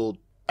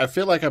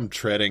feel like I'm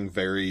treading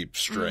very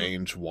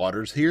strange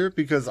waters here,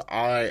 because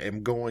I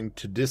am going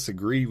to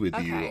disagree with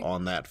you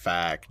on that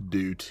fact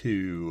due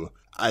to,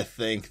 I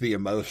think the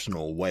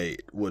emotional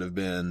weight would have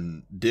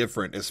been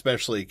different,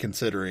 especially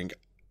considering,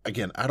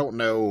 again, I don't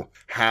know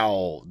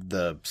how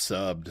the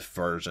subbed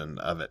version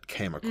of it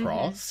came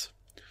across.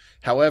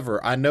 However,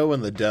 I know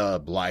in the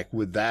dub, like,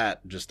 with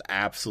that just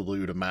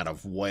absolute amount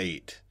of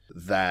weight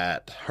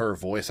that her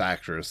voice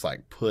actress,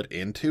 like, put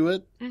into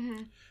it,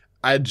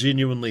 I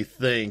genuinely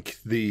think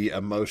the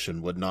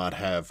emotion would not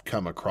have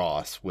come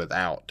across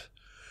without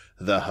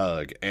the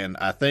hug. And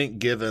I think,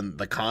 given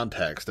the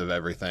context of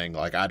everything,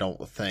 like, I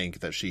don't think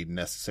that she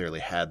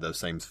necessarily had those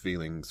same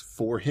feelings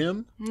for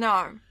him.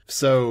 No.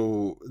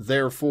 So,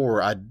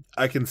 therefore,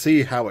 I can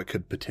see how it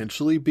could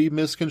potentially be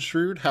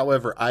misconstrued.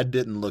 However, I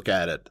didn't look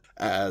at it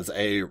as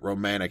a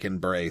romantic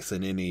embrace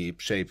in any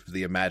shape of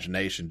the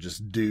imagination,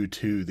 just due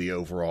to the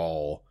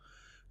overall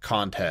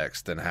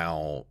context and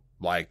how,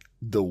 like,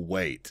 the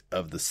weight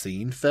of the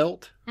scene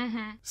felt.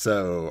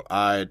 So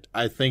I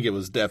think it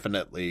was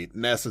definitely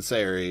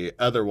necessary.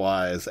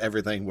 Otherwise,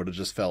 everything would have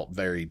just felt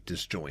very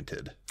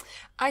disjointed.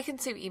 I can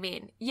see what you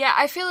mean. Yeah,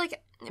 I feel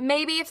like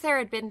maybe if there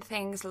had been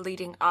things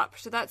leading up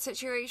to that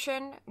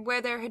situation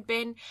where there had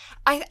been,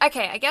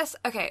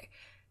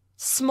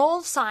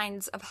 small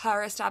signs of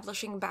her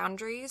establishing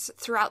boundaries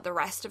throughout the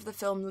rest of the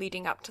film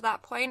leading up to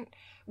that point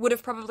would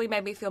have probably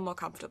made me feel more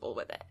comfortable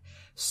with it.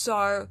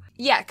 So,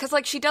 yeah, because,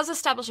 like, she does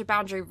establish a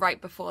boundary right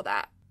before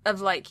that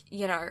of, like,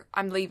 you know,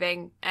 I'm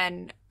leaving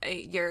and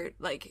you're,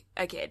 like,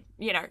 a kid.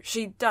 You know,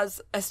 she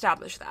does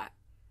establish that.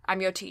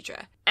 I'm your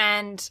teacher.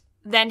 And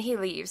then he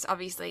leaves,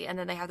 obviously, and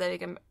then they have that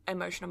big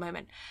emotional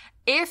moment.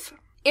 If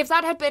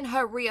that had been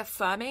her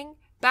reaffirming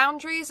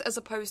boundaries as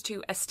opposed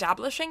to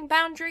establishing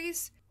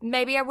boundaries,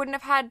 maybe I wouldn't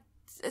have had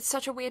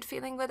such a weird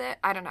feeling with it.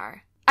 I don't know.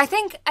 I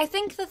think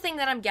the thing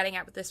that I'm getting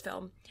at with this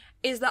film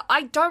is that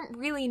I don't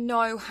really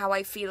know how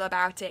I feel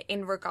about it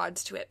in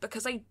regards to it,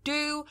 because I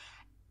do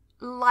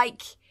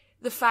like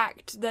the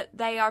fact that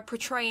they are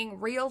portraying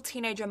real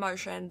teenage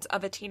emotions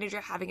of a teenager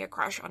having a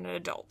crush on an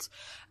adult.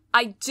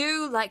 I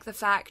do like the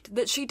fact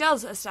that she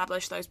does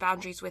establish those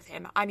boundaries with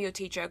him. I'm your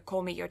teacher,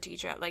 call me your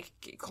teacher, like,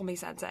 call me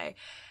sensei.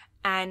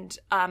 And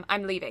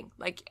I'm leaving,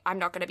 like, I'm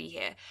not going to be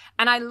here.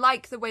 And I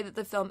like the way that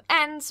the film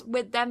ends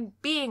with them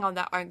being on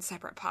their own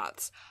separate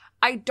paths.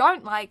 I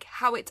don't like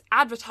how it's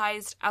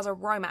advertised as a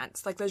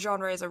romance, like the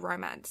genre is a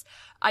romance.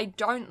 I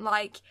don't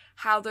like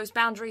how those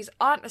boundaries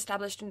aren't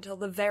established until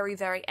the very,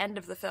 very end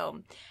of the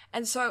film.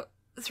 And so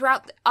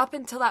up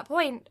until that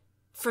point,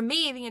 for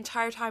me, the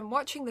entire time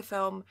watching the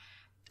film,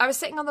 I was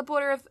sitting on the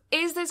border of,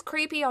 is this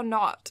creepy or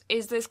not?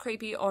 Is this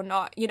creepy or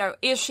not? You know,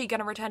 is she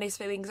going to return his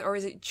feelings, or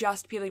is it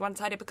just purely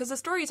one-sided? Because the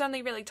story is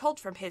only really told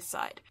from his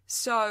side.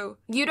 So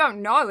you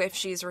don't know if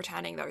she's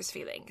returning those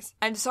feelings.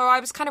 And so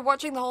I was kind of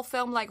watching the whole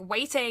film, like,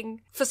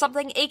 waiting for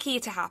something icky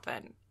to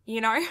happen,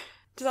 you know?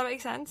 Does that make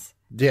sense?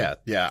 Yeah,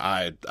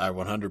 I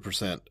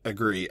 100%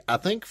 agree. I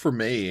think for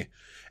me,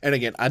 and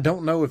again, I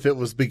don't know if it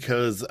was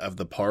because of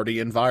the party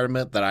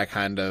environment that I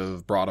kind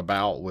of brought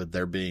about with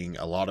there being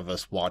a lot of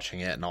us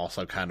watching it and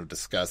also kind of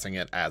discussing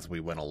it as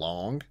we went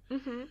along.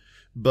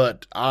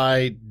 But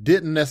I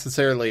didn't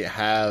necessarily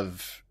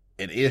have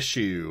an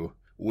issue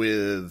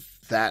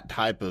with that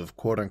type of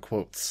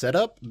quote-unquote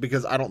setup,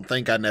 because I don't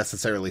think I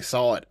necessarily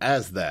saw it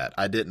as that.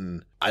 I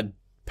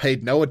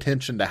paid no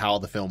attention to how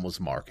the film was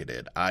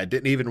marketed. I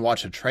didn't even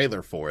watch a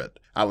trailer for it.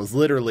 I was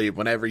literally,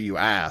 whenever you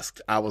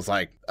asked, I was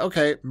like,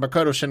 okay,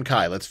 Makoto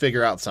Shinkai, let's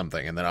figure out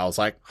something. And then I was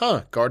like,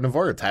 Garden of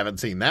Words, haven't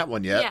seen that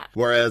one yet. Yeah.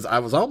 Whereas I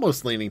was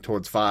almost leaning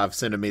towards 5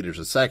 centimeters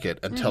a second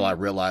until I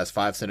realized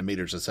 5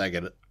 centimeters a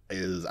second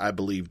is, I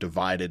believe,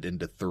 divided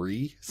into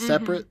 3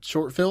 separate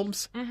short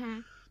films.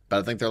 But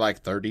I think they're like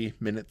 30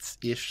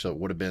 minutes-ish, so it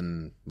would have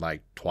been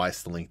like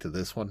twice the length of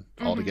this one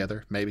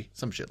altogether, maybe.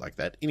 Some shit like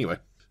that. Anyway,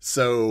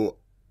 so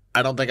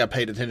I don't think I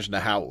paid attention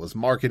to how it was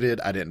marketed.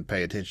 I didn't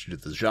pay attention to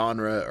the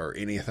genre or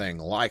anything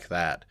like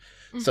that.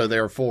 So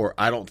therefore,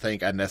 I don't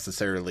think I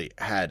necessarily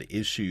had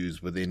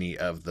issues with any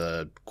of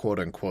the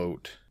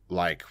quote-unquote,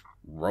 like,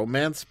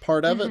 romance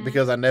part of it,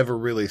 because I never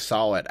really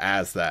saw it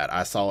as that.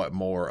 I saw it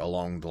more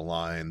along the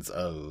lines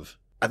of,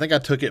 I think I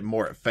took it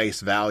more at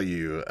face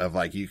value of,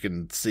 like, you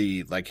can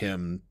see, like,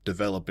 him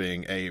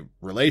developing a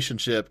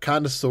relationship,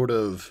 kind of sort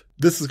of,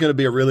 this is going to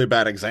be a really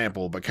bad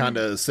example, but kind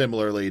of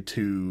similarly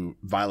to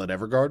Violet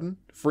Evergarden,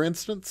 for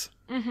instance,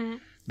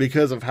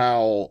 because of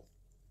how,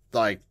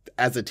 like,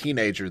 as a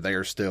teenager, they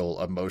are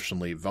still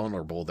emotionally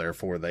vulnerable.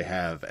 Therefore, they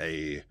have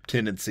a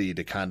tendency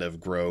to kind of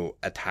grow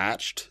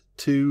attached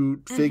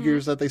to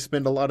figures that they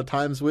spend a lot of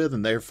times with,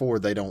 and therefore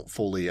they don't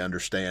fully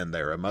understand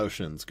their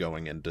emotions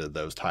going into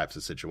those types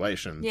of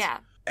situations. Yeah.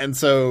 And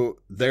so,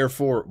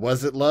 therefore,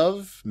 was it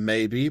love?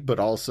 Maybe, but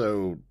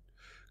also,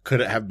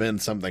 could it have been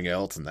something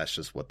else, and that's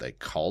just what they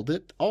called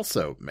it?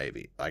 Also,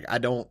 maybe. Like, I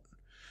don't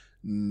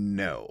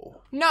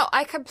know. No,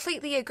 I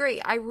completely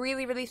agree. I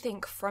really, really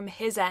think from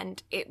his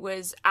end, it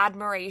was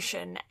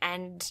admiration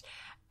and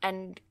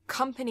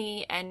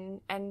company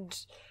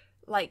and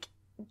like,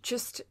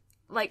 just,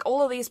 like,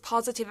 all of these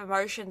positive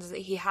emotions that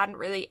he hadn't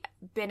really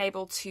been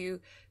able to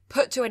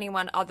put to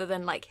anyone other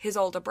than, like, his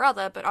older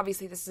brother, but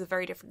obviously this is a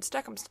very different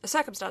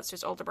circumstance to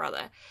his older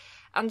brother.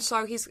 And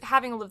so he's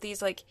having all of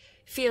these, like,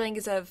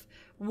 feelings of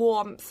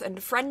warmth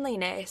and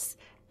friendliness,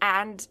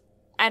 and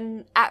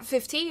at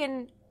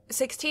 15,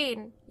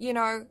 16, you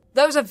know,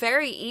 those are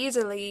very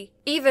easily,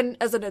 even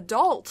as an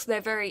adult,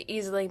 they're very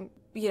easily,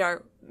 you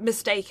know,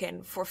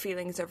 mistaken for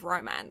feelings of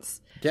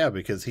romance. Yeah,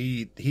 because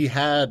he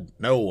had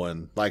no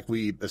one, like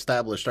we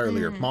established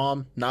earlier.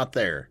 Mom, not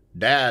there.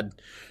 Dad,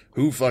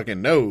 who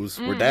fucking knows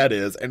where dad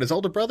is, and his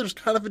older brother's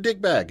kind of a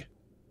dickbag.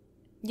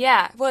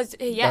 Yeah,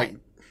 yeah.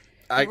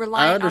 Like,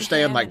 I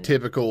understand, like,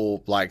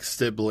 typical, like,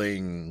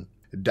 sibling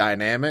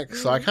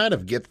dynamics, so I kind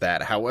of get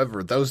that.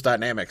 However, those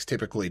dynamics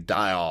typically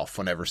die off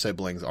whenever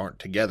siblings aren't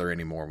together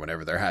anymore,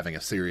 whenever they're having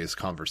a serious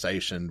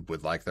conversation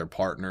with, like, their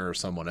partner or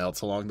someone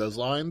else along those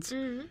lines.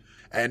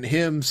 And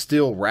him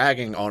still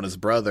ragging on his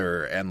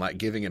brother and, like,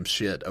 giving him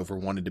shit over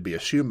wanting to be a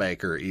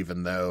shoemaker,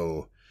 even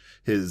though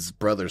his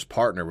brother's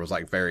partner was,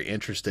 like, very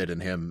interested in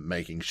him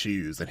making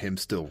shoes, and him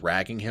still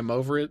ragging him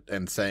over it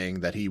and saying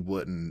that he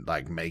wouldn't,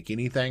 like, make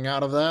anything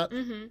out of that.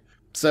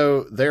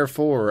 So,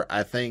 therefore,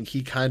 I think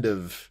he kind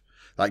of,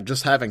 like,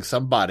 just having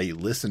somebody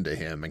listen to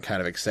him and kind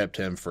of accept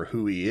him for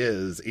who he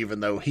is, even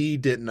though he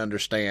didn't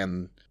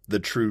understand the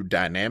true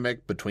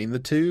dynamic between the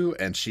two,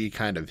 and she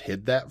kind of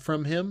hid that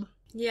from him.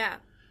 Yeah.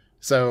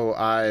 So,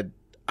 I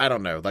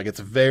don't know. Like, it's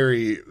a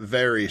very,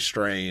 very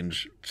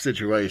strange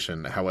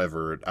situation.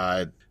 However,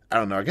 I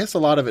don't know. I guess a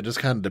lot of it just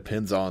kind of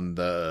depends on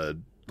the,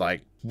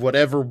 like,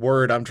 whatever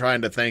word I'm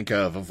trying to think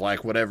of,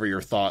 like, whatever your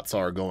thoughts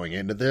are going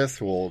into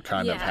this will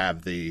kind of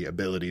have the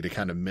ability to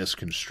kind of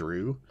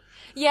misconstrue.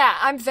 Yeah,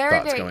 I'm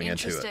very, very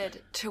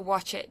interested to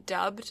watch it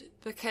dubbed,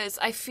 because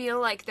I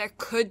feel like there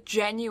could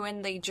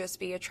genuinely just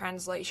be a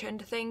translation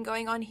thing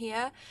going on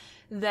here,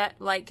 that,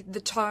 like,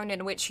 the tone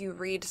in which you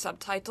read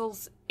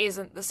subtitles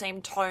isn't the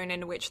same tone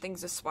in which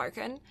things are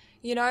spoken,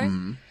 you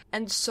know?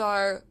 And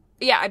so,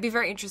 yeah, I'd be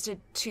very interested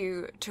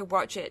to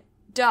watch it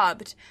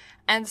dubbed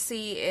and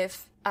see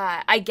if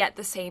I get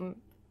the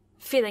same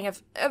feeling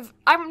of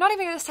I'm not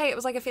even going to say it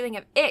was like a feeling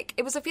of ick.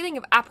 It was a feeling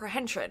of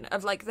apprehension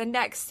of, like, the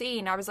next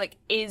scene. I was like,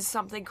 is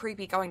something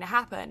creepy going to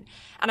happen?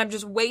 And I'm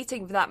just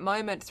waiting for that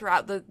moment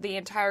throughout the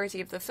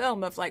entirety of the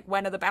film of, like,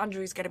 when are the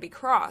boundaries going to be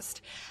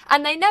crossed?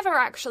 And they never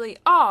actually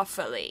are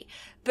fully,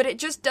 but it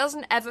just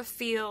doesn't ever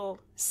feel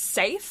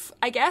safe,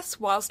 I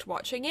guess, whilst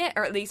watching it,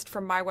 or at least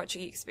from my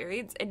watching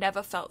experience, it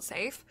never felt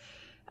safe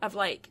of,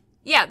 like,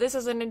 yeah, this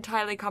is an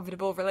entirely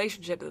comfortable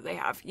relationship that they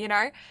have, you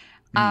know?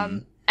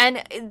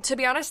 And to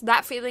be honest,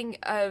 that feeling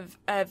of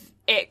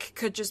ick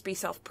could just be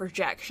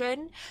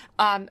self-projection,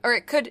 or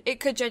it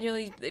could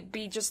genuinely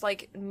be just,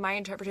 like, my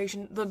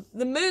interpretation,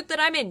 the mood that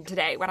I'm in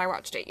today when I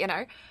watched it, you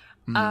know?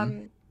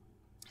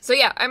 So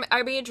yeah,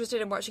 I'd be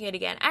interested in watching it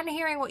again and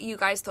hearing what you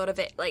guys thought of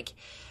it, like,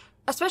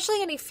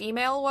 especially any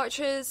female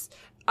watchers.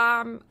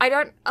 I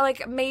don't,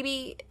 like,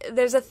 maybe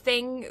there's a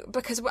thing,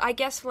 because I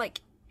guess, like,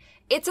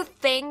 it's a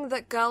thing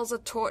that girls are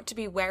taught to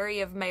be wary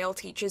of male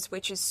teachers,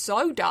 which is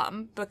so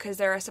dumb, because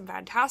there are some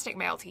fantastic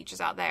male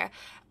teachers out there.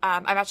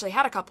 I've actually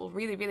had a couple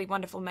really, really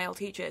wonderful male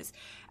teachers.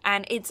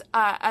 And it's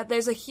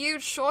there's a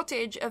huge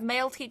shortage of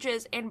male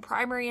teachers in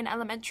primary and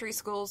elementary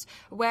schools,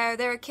 where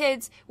there are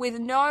kids with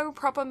no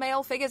proper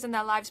male figures in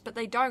their lives, but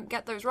they don't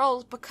get those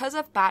roles because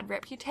of bad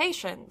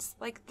reputations.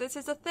 Like, this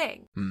is a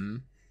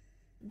thing.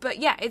 But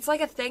yeah, it's like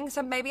a thing,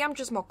 so maybe I'm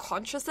just more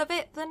conscious of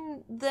it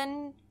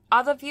than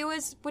other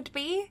viewers would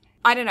be.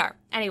 I don't know.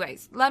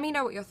 Anyways, let me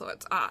know what your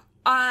thoughts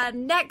are.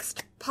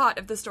 Next part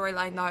of the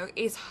storyline, though,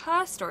 is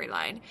her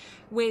storyline,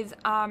 with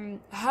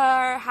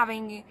her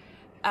having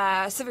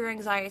severe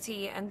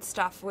anxiety and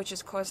stuff, which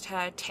has caused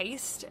her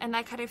taste and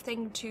that kind of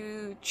thing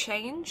to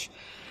change.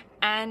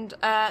 And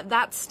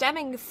that's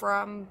stemming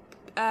from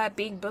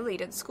being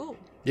bullied at school.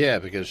 Yeah,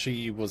 because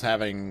she was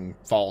having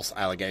false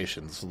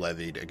allegations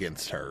levied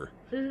against her.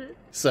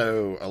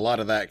 So a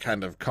lot of that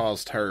kind of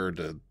caused her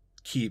to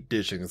keep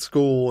ditching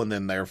school, and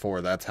then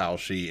therefore that's how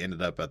she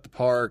ended up at the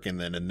park, and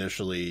then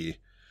eventually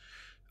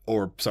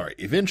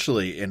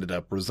ended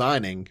up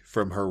resigning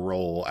from her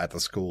role at the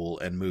school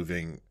and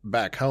moving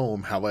back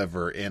home.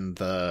 However, in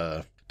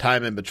the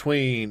time in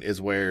between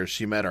is where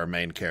she met our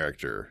main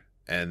character,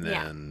 and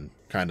then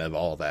kind of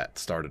all that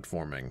started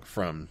forming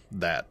from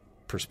that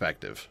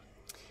perspective.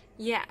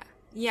 Yeah.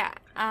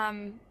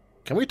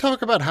 Can we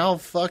talk about how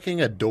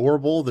fucking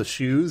adorable the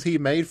shoes he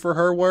made for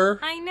her were?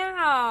 I know.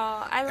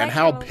 I like and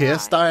how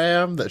pissed I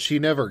am that she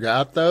never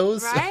got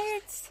those. Right?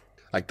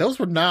 Like, those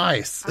were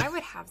nice. I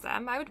would have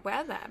them. I would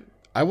wear them.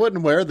 I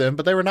wouldn't wear them,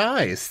 but they were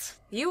nice.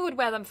 You would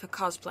wear them for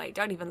cosplay.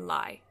 Don't even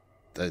lie.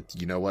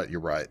 You know what? You're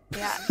right.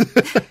 Yeah.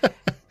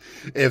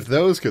 If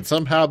those could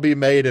somehow be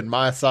made in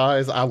my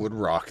size, I would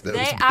rock those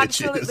They bitches.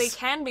 absolutely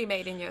can be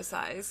made in your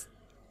size.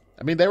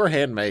 I mean, they were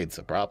handmade,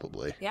 so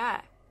probably. Yeah.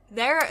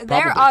 There Probably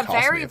are cost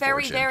me very, a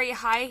very, fortune. very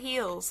high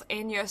heels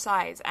in your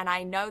size, and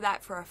I know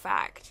that for a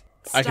fact.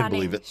 I can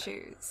believe it.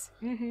 Shoes.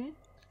 Mm-hmm.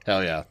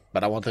 Hell yeah.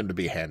 But I want them to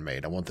be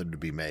handmade. I want them to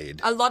be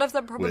made. A lot of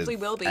them probably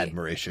with will be.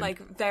 admiration. Like,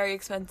 very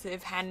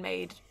expensive,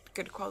 handmade,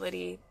 good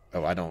quality.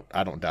 Oh, I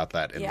don't doubt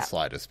that in Yeah. the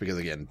slightest. Because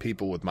again,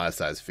 people with my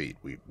size feet,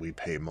 we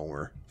pay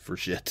more for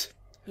shit.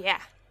 Yeah.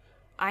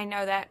 I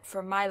know that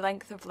from my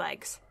length of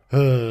legs.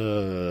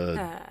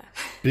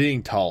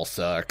 Being tall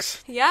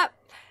sucks. Yep.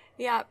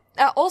 Yeah.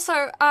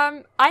 Also,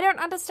 I don't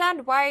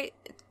understand why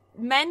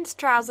men's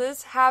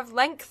trousers have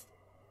length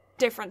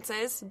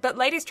differences, but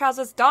ladies'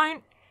 trousers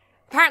don't.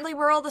 Apparently,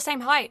 we're all the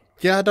same height.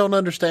 Yeah, I don't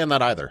understand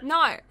that either.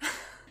 No.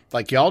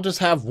 Like, y'all just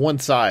have one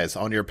size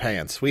on your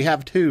pants. We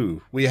have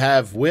two. We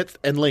have width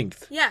and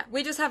length. Yeah,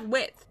 we just have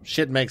width.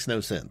 Shit makes no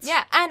sense.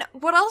 Yeah, and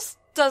what else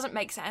doesn't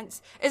make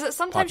sense is that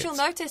sometimes Pockets.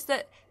 you'll notice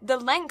that the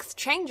length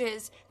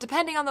changes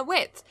depending on the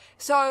width.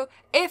 So,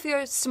 if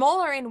you're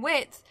smaller in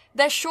width,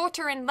 they're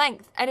shorter in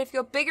length, and if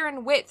you're bigger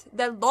in width,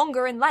 they're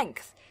longer in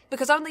length.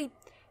 Because only,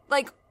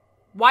 like,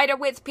 wider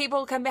width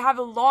people can have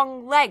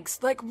long legs.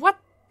 Like, what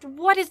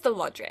is the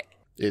logic?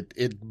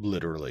 It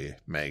literally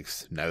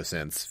makes no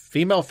sense.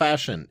 Female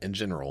fashion in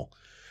general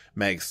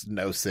makes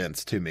no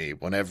sense to me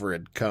whenever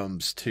it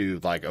comes to,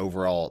 like,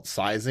 overall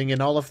sizing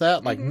and all of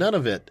that. Like, none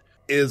of it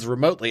is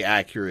remotely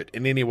accurate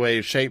in any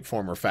way, shape,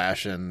 form, or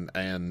fashion,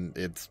 and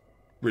it's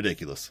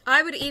ridiculous.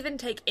 I would even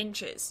take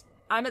inches.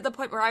 I'm at the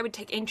point where I would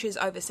take inches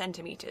over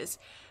centimeters,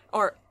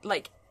 or,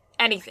 like,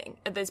 anything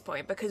at this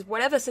point, because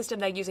whatever system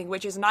they're using,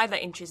 which is neither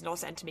inches nor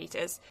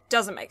centimeters,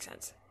 doesn't make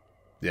sense.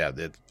 Yeah,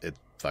 it's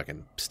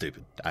fucking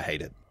stupid. I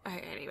hate it.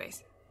 Okay,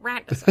 anyways,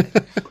 rant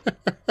aside.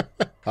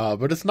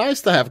 But it's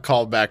nice to have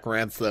callback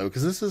rants, though,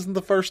 because this isn't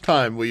the first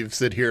time we've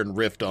sit here and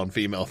riffed on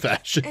female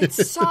fashion.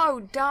 It's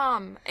so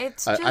dumb.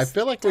 It's just I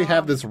feel like dumb. we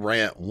have this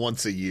rant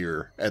once a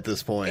year at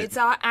this point. It's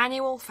our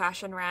annual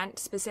fashion rant,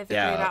 specifically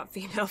Yeah. about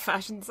female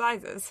fashion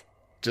sizes.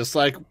 Just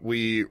like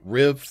we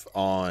riff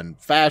on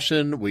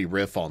fashion, we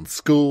riff on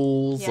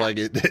schools. Yeah. Like,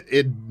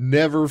 it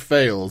never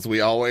fails.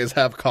 We always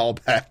have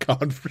callback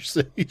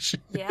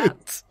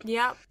conversations.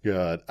 Yep.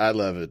 God, I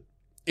love it.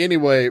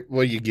 Anyway,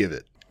 what do you give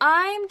it?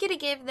 I'm gonna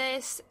give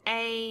this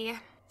a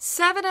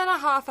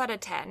 7.5 out of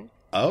 10.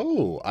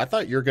 Oh, I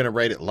thought you were going to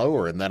rate it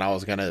lower, and then I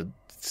was going to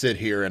sit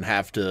here and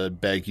have to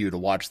beg you to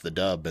watch the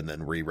dub and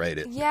then re-rate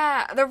it.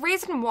 Yeah, the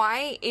reason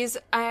why is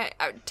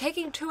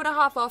taking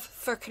 2.5 off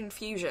for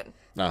confusion.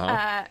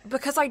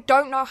 Because I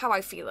don't know how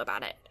I feel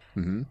about it.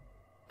 Mm-hmm.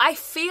 I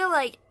feel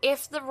like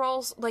if the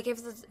roles, like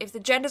if the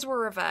genders were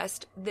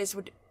reversed, this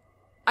would.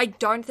 I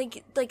don't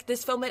think like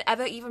this film would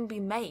ever even be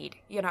made.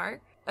 You know,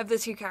 of the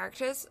two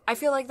characters. I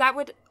feel like that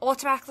would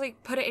automatically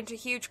put it into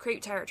huge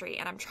creep territory,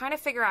 and I'm trying to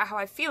figure out how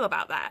I feel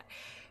about that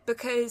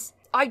because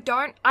I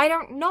don't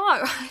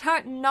know. I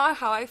don't know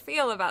how I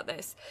feel about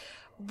this.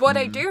 What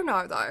I do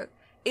know though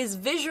is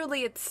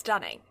visually it's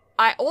stunning.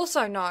 I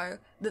also know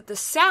that the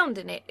sound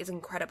in it is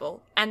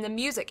incredible and the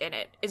music in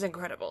it is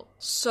incredible.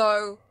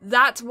 So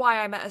that's why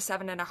I'm at a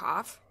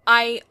 7.5.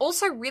 I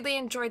also really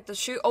enjoyed the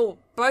shoot. Oh,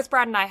 both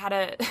Brad and I had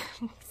a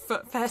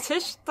foot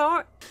fetish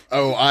thought.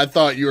 Oh, I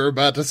thought you were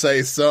about to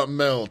say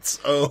something else.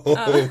 Oh,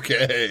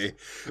 okay.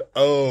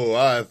 Oh,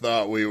 I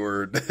thought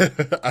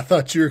I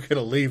thought you were going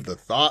to leave the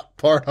thought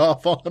part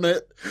off on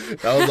it.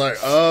 I was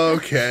like,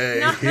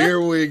 okay,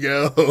 here we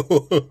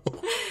go.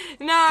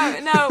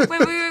 No,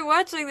 when we were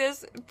watching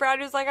this, Brad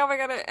was like, oh my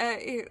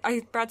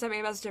god, Brad sent me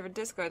a message over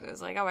Discord and it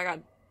was like, oh my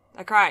god,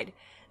 I cried.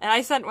 And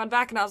I sent one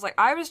back and I was like,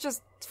 I was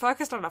just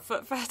focused on a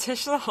foot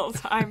fetish the whole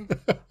time.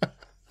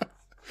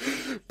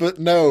 But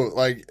no,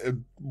 like,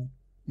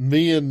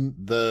 me and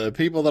the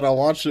people that I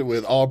watched it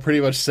with all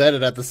pretty much said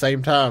it at the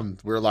same time.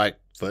 We're like,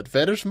 foot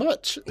fetish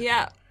much?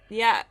 Yeah.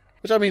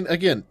 Which, I mean,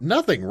 again,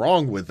 nothing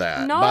wrong with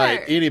that No. by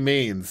any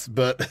means,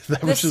 but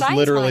that was just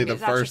literally the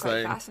first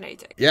thing.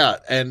 Fascinating. Yeah,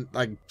 and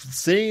like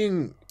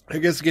seeing, I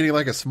guess, getting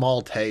like a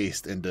small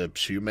taste into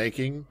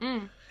shoemaking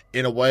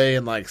in a way,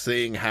 and like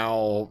seeing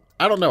how,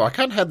 I don't know, I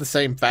kind of had the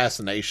same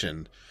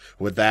fascination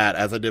with that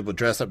as I did with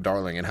Dress Up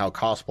Darling and how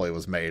cosplay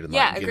was made, and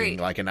like getting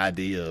like an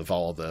idea of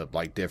all the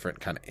like different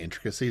kind of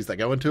intricacies that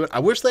go into it. I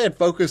wish they had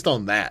focused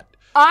on that.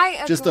 I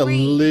agree. Just a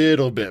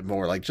little bit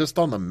more, like just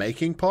on the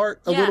making part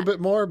a little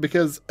bit more,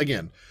 because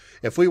again,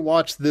 if we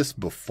watched this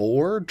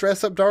before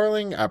Dress Up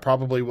Darling, I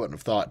probably wouldn't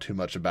have thought too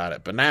much about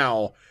it. But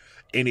now,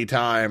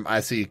 anytime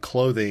I see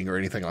clothing or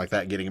anything like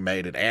that getting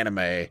made in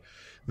anime,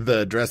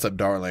 the Dress Up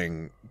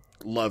Darling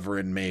lover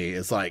in me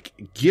is like,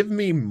 give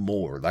me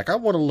more. Like, I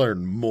want to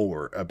learn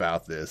more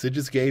about this. It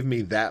just gave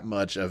me that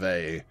much of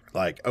a,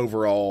 like,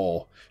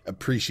 overall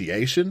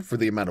appreciation for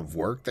the amount of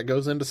work that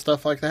goes into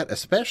stuff like that,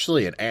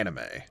 especially in anime.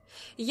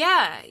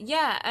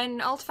 Yeah,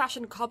 and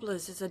old-fashioned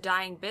cobblers is a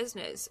dying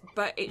business,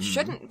 but it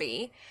shouldn't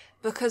be,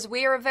 because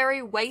we're a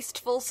very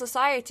wasteful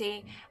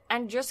society,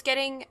 and just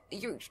getting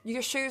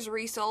your shoes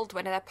resoled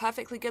when they're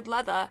perfectly good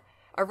leather,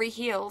 or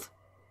rehealed,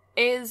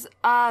 is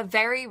a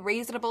very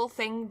reasonable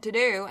thing to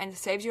do, and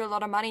saves you a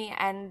lot of money,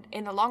 and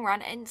in the long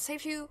run, and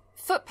saves you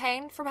foot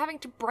pain from having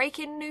to break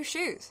in new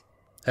shoes.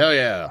 Hell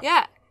yeah.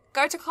 Yeah,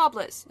 go to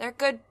cobblers. They're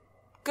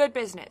good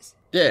business.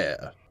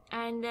 Yeah.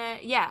 And,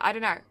 I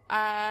don't know.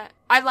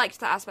 I liked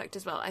that aspect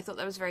as well. I thought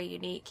that was very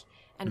unique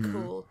and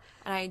cool,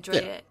 and I enjoyed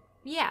it.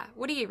 Yeah,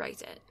 what do you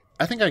rate it?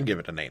 I think I can give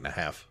it an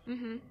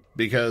 8.5.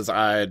 Because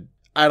I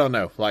don't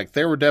know, like,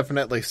 there were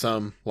definitely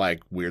some,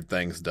 like, weird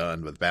things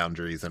done with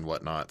boundaries and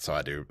whatnot, so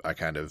I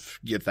kind of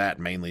get that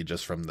mainly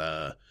just from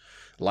the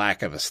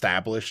lack of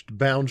established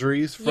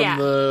boundaries from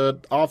the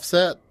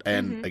offset,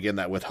 and again,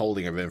 that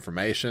withholding of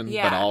information,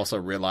 but I also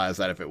realized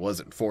that if it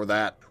wasn't for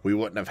that, we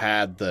wouldn't have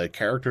had the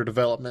character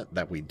development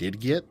that we did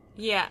get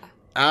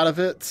out of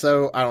it,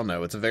 so I don't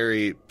know, it's a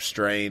very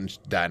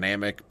strange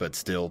dynamic, but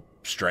still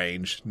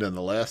strange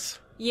nonetheless.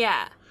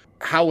 Yeah.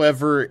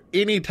 However,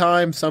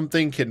 anytime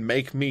something can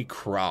make me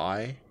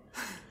cry,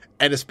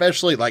 and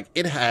especially, like,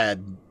 it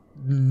had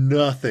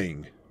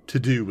nothing to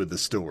do with the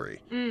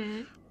story.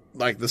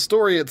 Like, the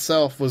story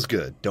itself was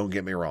good, don't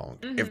get me wrong.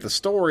 If the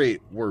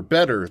story were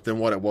better than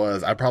what it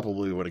was, I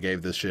probably would have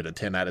gave this shit a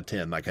 10 out of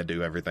 10 like I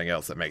do everything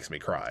else that makes me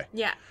cry.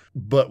 Yeah.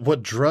 But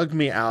what drug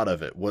me out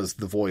of it was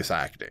the voice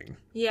acting.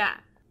 Yeah.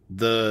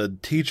 The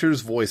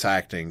teacher's voice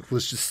acting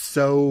was just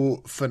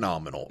so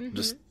phenomenal.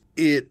 Just,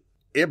 it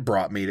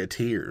brought me to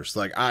tears.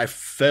 Like, I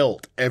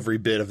felt every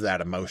bit of that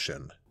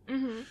emotion.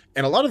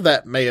 And a lot of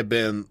that may have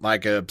been,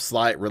 like, a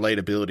slight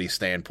relatability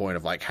standpoint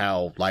of, like,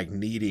 how, like,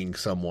 needing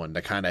someone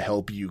to kind of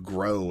help you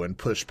grow and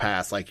push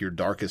past, like, your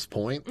darkest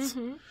points.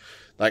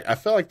 Like, I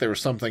felt like there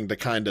was something to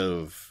kind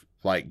of,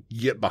 like,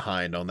 get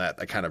behind on that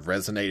kind of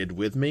resonated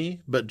with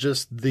me. But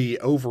just the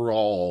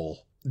overall,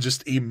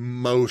 just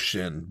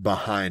emotion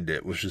behind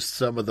it was just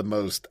some of the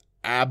most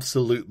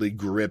absolutely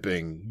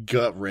gripping,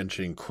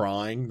 gut-wrenching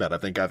crying that I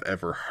think I've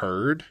ever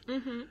heard.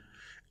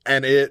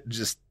 And it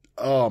just,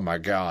 oh my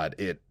God,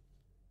 it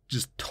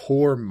just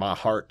tore my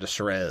heart to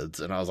shreds.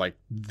 And I was like,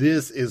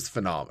 this is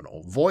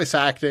phenomenal. Voice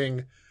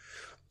acting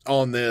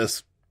on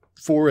this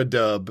for a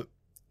dub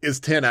is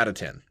 10 out of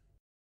 10.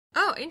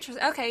 Oh,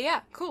 interesting. Okay,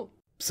 yeah, cool.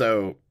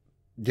 So,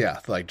 yeah,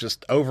 like,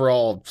 just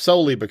overall,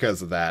 solely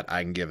because of that,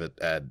 I can give it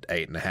an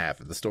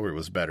 8.5. If the story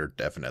was better,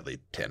 definitely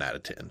 10 out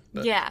of 10.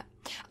 But. Yeah.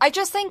 I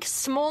just think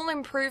small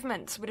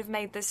improvements would have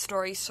made this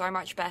story so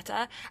much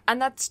better, and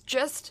that's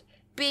just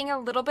being a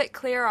little bit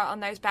clearer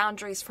on those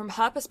boundaries from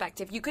her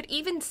perspective. You could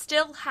even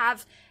still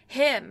have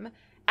him,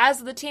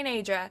 as the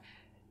teenager,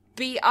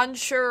 be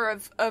unsure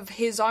of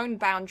his own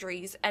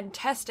boundaries and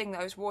testing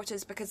those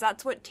waters, because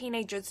that's what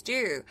teenagers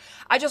do.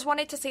 I just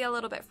wanted to see a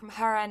little bit from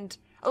her end,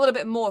 a little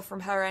bit more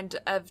from her end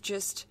of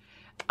just,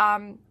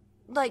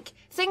 like,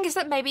 things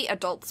that maybe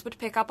adults would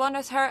pick up on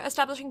as her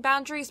establishing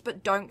boundaries,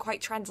 but don't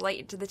quite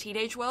translate into the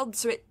teenage world.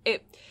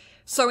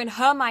 So in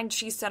her mind,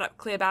 she's set up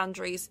clear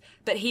boundaries,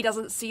 but he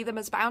doesn't see them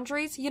as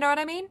boundaries. You know what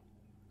I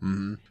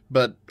mean?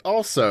 But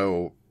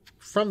also,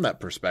 from that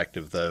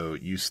perspective, though,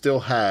 you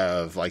still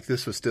have, like,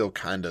 this was still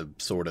kind of,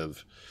 sort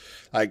of,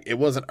 like, it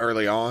wasn't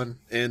early on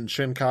in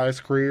Shinkai's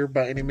career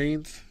by any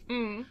means.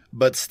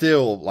 But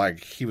still,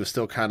 like, he was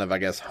still kind of, I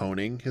guess,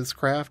 honing his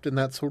craft in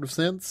that sort of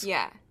sense.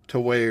 Yeah. To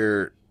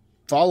where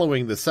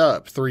following this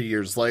up 3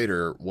 years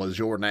later was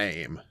Your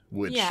Name,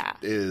 which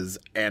is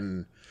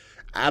an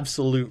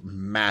absolute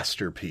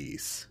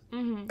masterpiece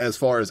as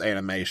far as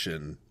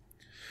animation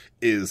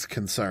is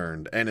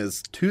concerned, and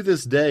is to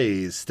this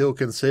day still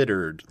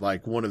considered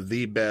like one of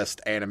the best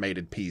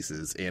animated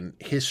pieces in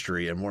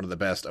history and one of the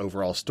best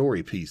overall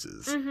story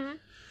pieces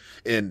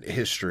in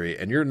history.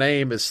 And Your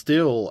Name is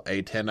still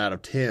a 10 out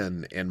of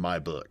 10 in my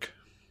book.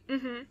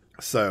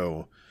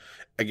 So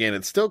again,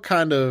 it's still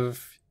kind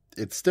of,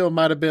 it still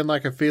might have been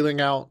like a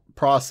feeling out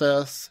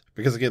process,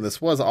 because again,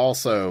 this was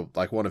also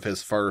like one of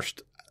his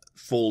first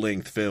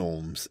full-length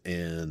films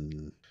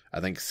in, I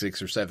think,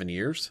 6 or 7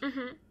 years.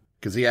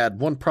 Because he had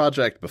one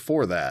project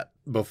before that,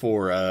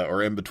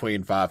 or in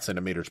between 5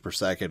 centimeters per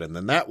second, and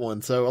then that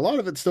one. So a lot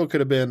of it still could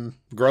have been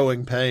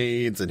growing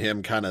pains and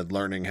him kind of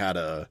learning how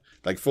to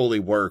like fully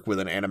work with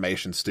an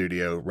animation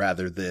studio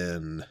rather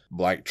than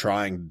like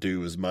trying to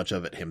do as much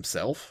of it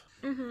himself.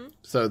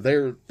 So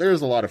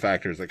there's a lot of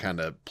factors that kind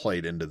of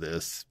played into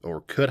this,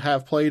 or could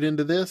have played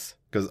into this.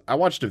 Because I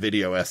watched a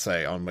video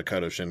essay on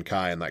Makoto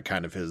Shinkai and that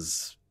kind of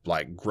his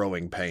like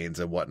growing pains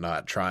and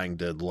whatnot, trying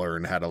to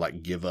learn how to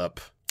like give up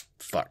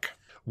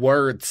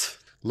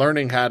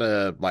learning how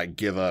to like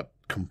give up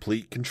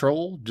complete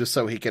control just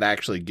so he could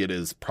actually get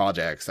his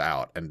projects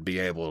out and be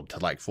able to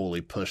like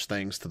fully push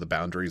things to the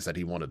boundaries that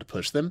he wanted to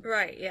push them.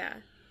 Right, yeah.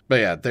 But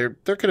yeah, there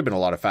could have been a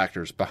lot of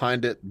factors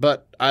behind it.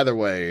 But either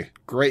way,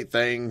 great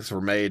things were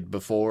made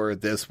before.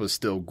 This was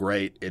still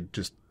great. It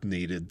just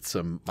needed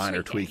some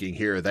minor tweaking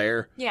here or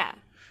there. Yeah.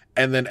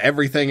 And then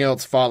everything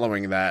else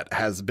following that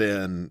has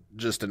been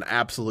just an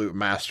absolute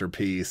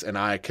masterpiece. And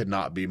I could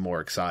not be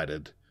more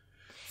excited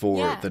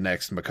for the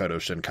next Makoto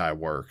Shinkai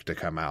work to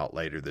come out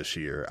later this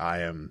year. I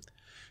am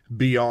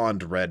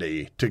beyond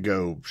ready to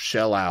go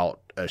shell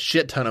out a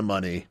shit ton of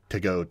money to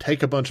go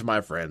take a bunch of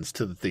my friends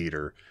to the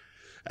theater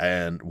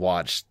and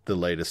watch the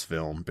latest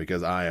film,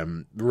 because I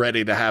am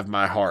ready to have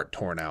my heart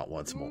torn out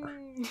once more.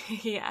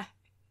 Yeah.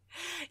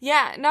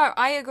 Yeah, no,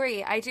 I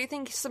agree. I do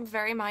think some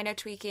very minor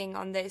tweaking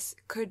on this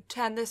could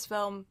turn this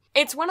film...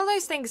 It's one of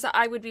those things that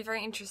I would be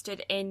very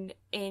interested in,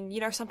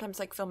 sometimes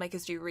like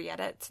filmmakers do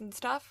re-edits and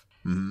stuff.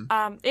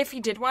 Mm-hmm. If he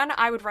did one,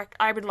 I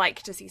would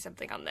like to see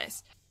something on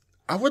this.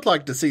 I would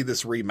like to see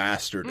this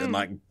remastered and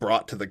like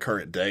brought to the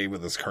current day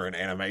with its current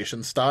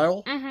animation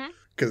style.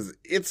 Because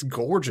it's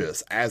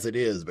gorgeous as it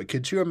is, but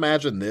could you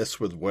imagine this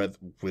with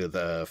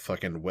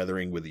fucking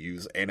Weathering with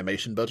You's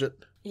animation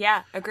budget?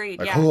 Yeah, agreed.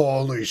 Like, yeah.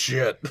 Holy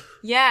shit.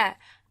 Yeah.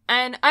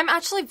 And I'm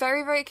actually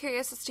very, very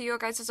curious as to your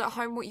guys' at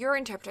home what your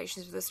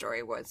interpretations of the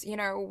story was.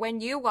 When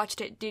you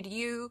watched it, did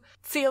you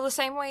feel the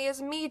same way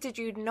as me? Did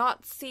you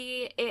not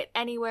see it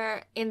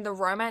anywhere in the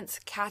romance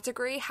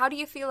category? How do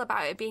you feel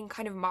about it being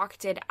kind of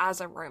marketed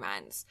as a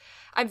romance?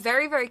 I'm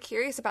very, very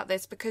curious about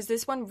this, because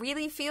this one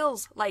really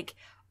feels like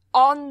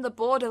on the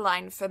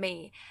borderline for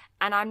me,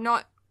 and I'm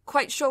not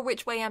quite sure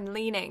which way I'm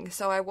leaning,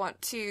 so I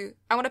want to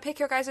pick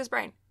your guys'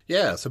 brain.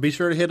 Yeah, so be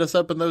sure to hit us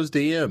up in those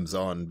DMs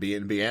on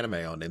BnB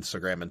Anime on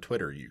Instagram and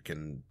Twitter. You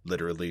can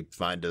literally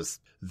find us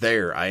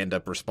there. I end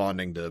up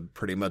responding to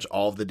pretty much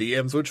all of the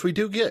DMs, which we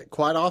do get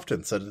quite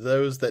often. So to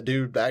those that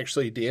do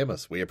actually DM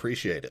us, we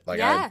appreciate it.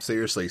 I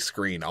seriously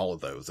screen all of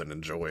those and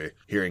enjoy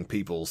hearing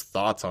people's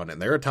thoughts on it.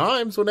 And there are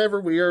times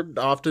whenever we are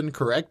often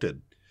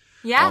corrected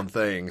on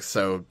things.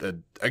 So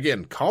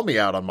again, call me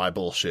out on my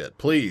bullshit,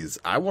 please.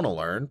 I want to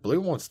learn. Blue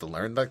wants to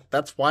learn.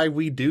 That's why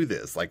we do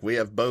this. We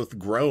have both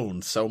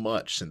grown so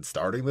much since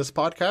starting this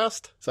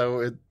podcast,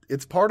 so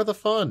it's part of the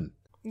fun.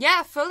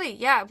 Yeah, fully.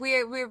 Yeah,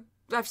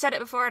 I've said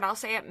it before, and I'll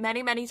say it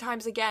many, many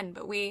times again,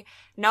 but we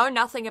know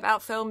nothing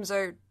about films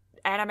or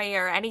anime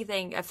or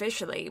anything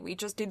officially. We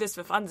just do this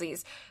for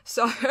funsies.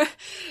 So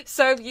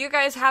if you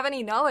guys have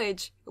any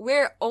knowledge,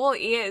 we're all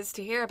ears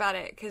to hear about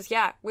it, because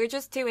we're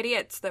just two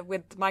idiots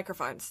with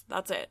microphones.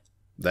 That's it.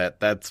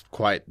 That's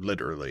quite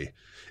literally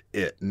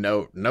it.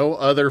 No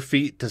other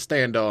feet to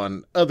stand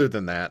on other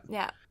than that.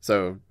 Yeah.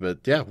 So, but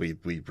yeah, we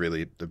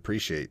really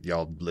appreciate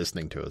y'all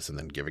listening to us and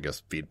then giving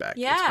us feedback.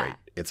 Yeah. It's great.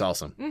 It's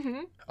awesome. Mm-hmm.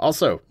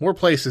 Also, more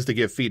places to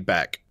give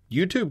feedback.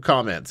 YouTube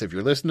comments. If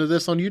you're listening to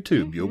this on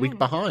YouTube, you're a week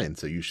behind.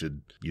 So you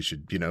should,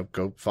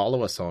 go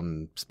follow us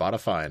on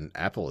Spotify and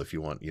Apple if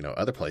you want,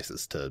 other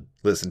places to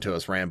listen to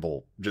us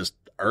ramble just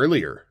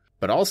earlier.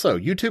 But also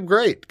YouTube,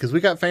 great, because we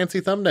got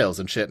fancy thumbnails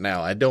and shit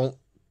now.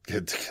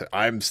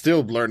 I'm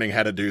still learning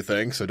how to do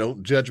things, so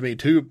don't judge me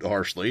too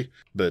harshly.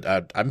 But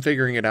I'm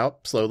figuring it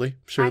out slowly,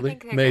 surely,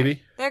 maybe.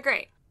 Great. They're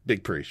great.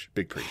 Big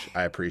preach.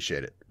 I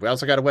appreciate it. We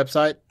also got a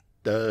website,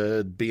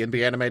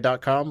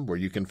 BnBAnime.com, where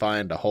you can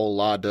find a whole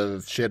lot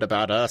of shit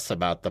about us,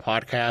 about the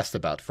podcast,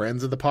 about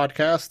friends of the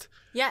podcast.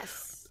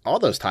 Yes. All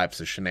those types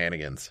of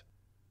shenanigans.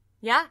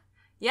 Yeah.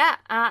 Yeah.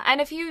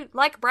 And if you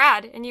like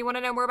Brad and you want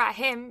to know more about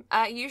him,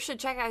 you should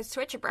check out his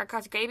Twitch at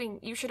BradCarterGaming.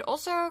 You should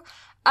also,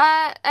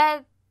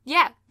 go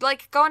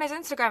on his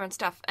Instagram and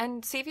stuff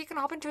and see if you can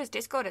hop into his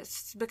Discord,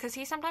 because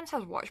he sometimes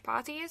has watch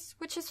parties,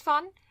 which is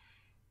fun.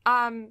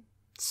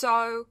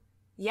 So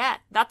yeah,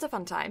 that's a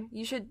fun time.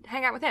 You should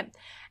hang out with him.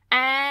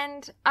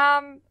 And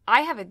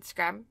I have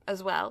Instagram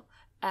as well,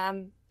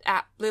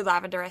 at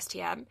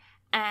BlueLavenderSTM,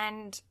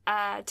 and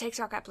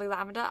TikTok at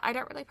BlueLavander. I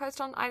don't really post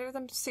on either of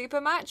them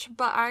super much,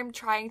 but I'm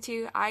trying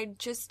to. I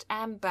just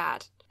am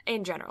bad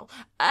in general.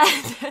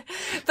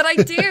 But I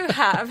do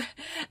have,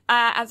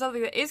 and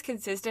something that is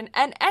consistent,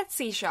 an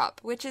Etsy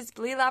shop, which is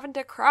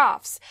BlueLavander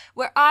Crafts,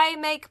 where I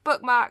make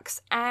bookmarks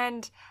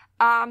and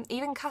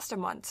even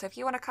custom ones. So if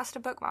you want a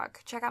custom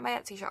bookmark, check out my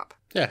Etsy shop.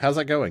 Yeah, how's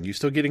that going? You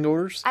still getting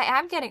orders? I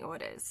am getting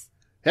orders.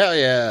 Hell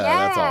yeah,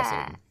 that's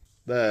awesome.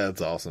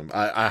 That's awesome.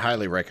 I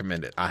highly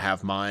recommend it. I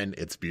have mine.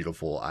 It's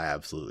beautiful. I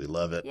absolutely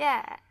love it.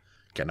 Yeah.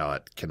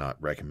 Cannot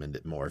recommend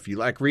it more. If you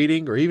like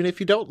reading, or even if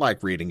you don't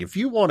like reading, if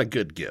you want a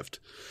good gift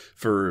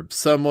for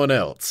someone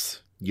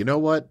else, you know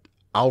what?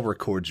 I'll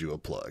record you a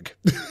plug.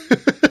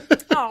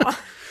 Oh.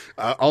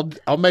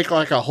 I'll make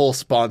like a whole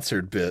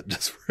sponsored bit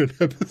just for an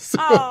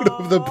episode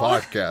of the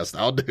podcast.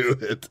 I'll do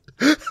it.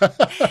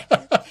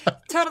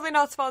 Totally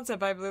not sponsored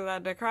by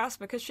BlueLavander Crafts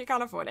because she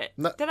can't afford it.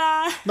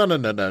 Ta-da!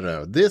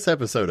 No. This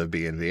episode of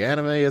BnB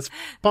Anime is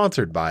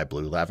sponsored by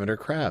BlueLavander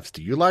Crafts.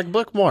 Do you like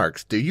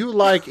bookmarks? Do you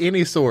like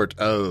any sort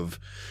of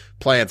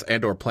plants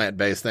and or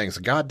plant-based things?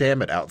 God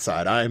damn it,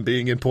 outside. I am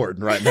being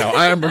important right now.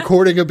 I am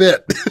recording a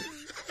bit.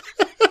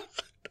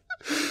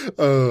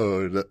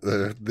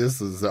 This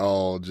is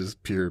all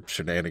just pure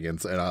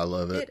shenanigans, and I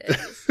love it.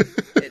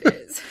 It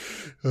is.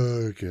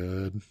 Oh,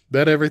 God.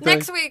 That everything?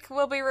 Next week,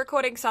 we'll be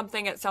recording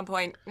something at some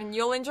point, and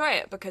you'll enjoy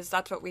it, because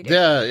that's what we do.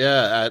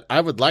 Yeah.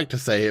 I would like to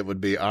say it would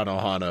be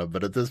Anohana,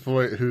 but at this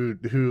point,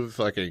 who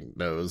fucking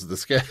knows? The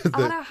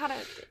Anohana.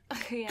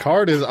 Yeah.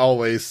 card is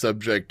always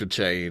subject to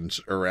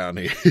change around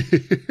here.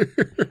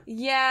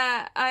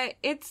 Yeah,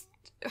 it's...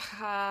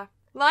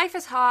 life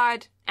is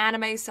hard.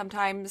 Anime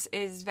sometimes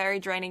is very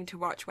draining to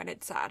watch when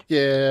it's sad.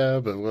 Yeah,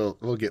 but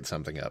we'll get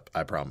something up.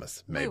 I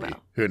promise. Maybe. We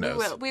will. Who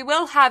knows? We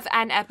will have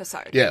an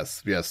episode.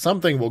 Yes.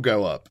 Something will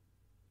go up.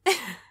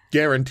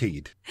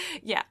 Guaranteed.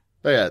 Yeah.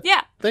 But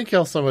yeah. Thank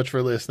y'all so much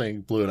for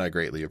listening. Blue and I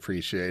greatly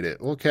appreciate it.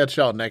 We'll catch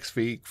y'all next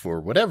week for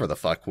whatever the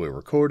fuck we're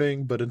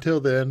recording. But until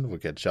then, we'll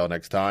catch y'all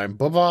next time.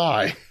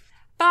 Bye-bye.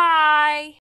 Bye.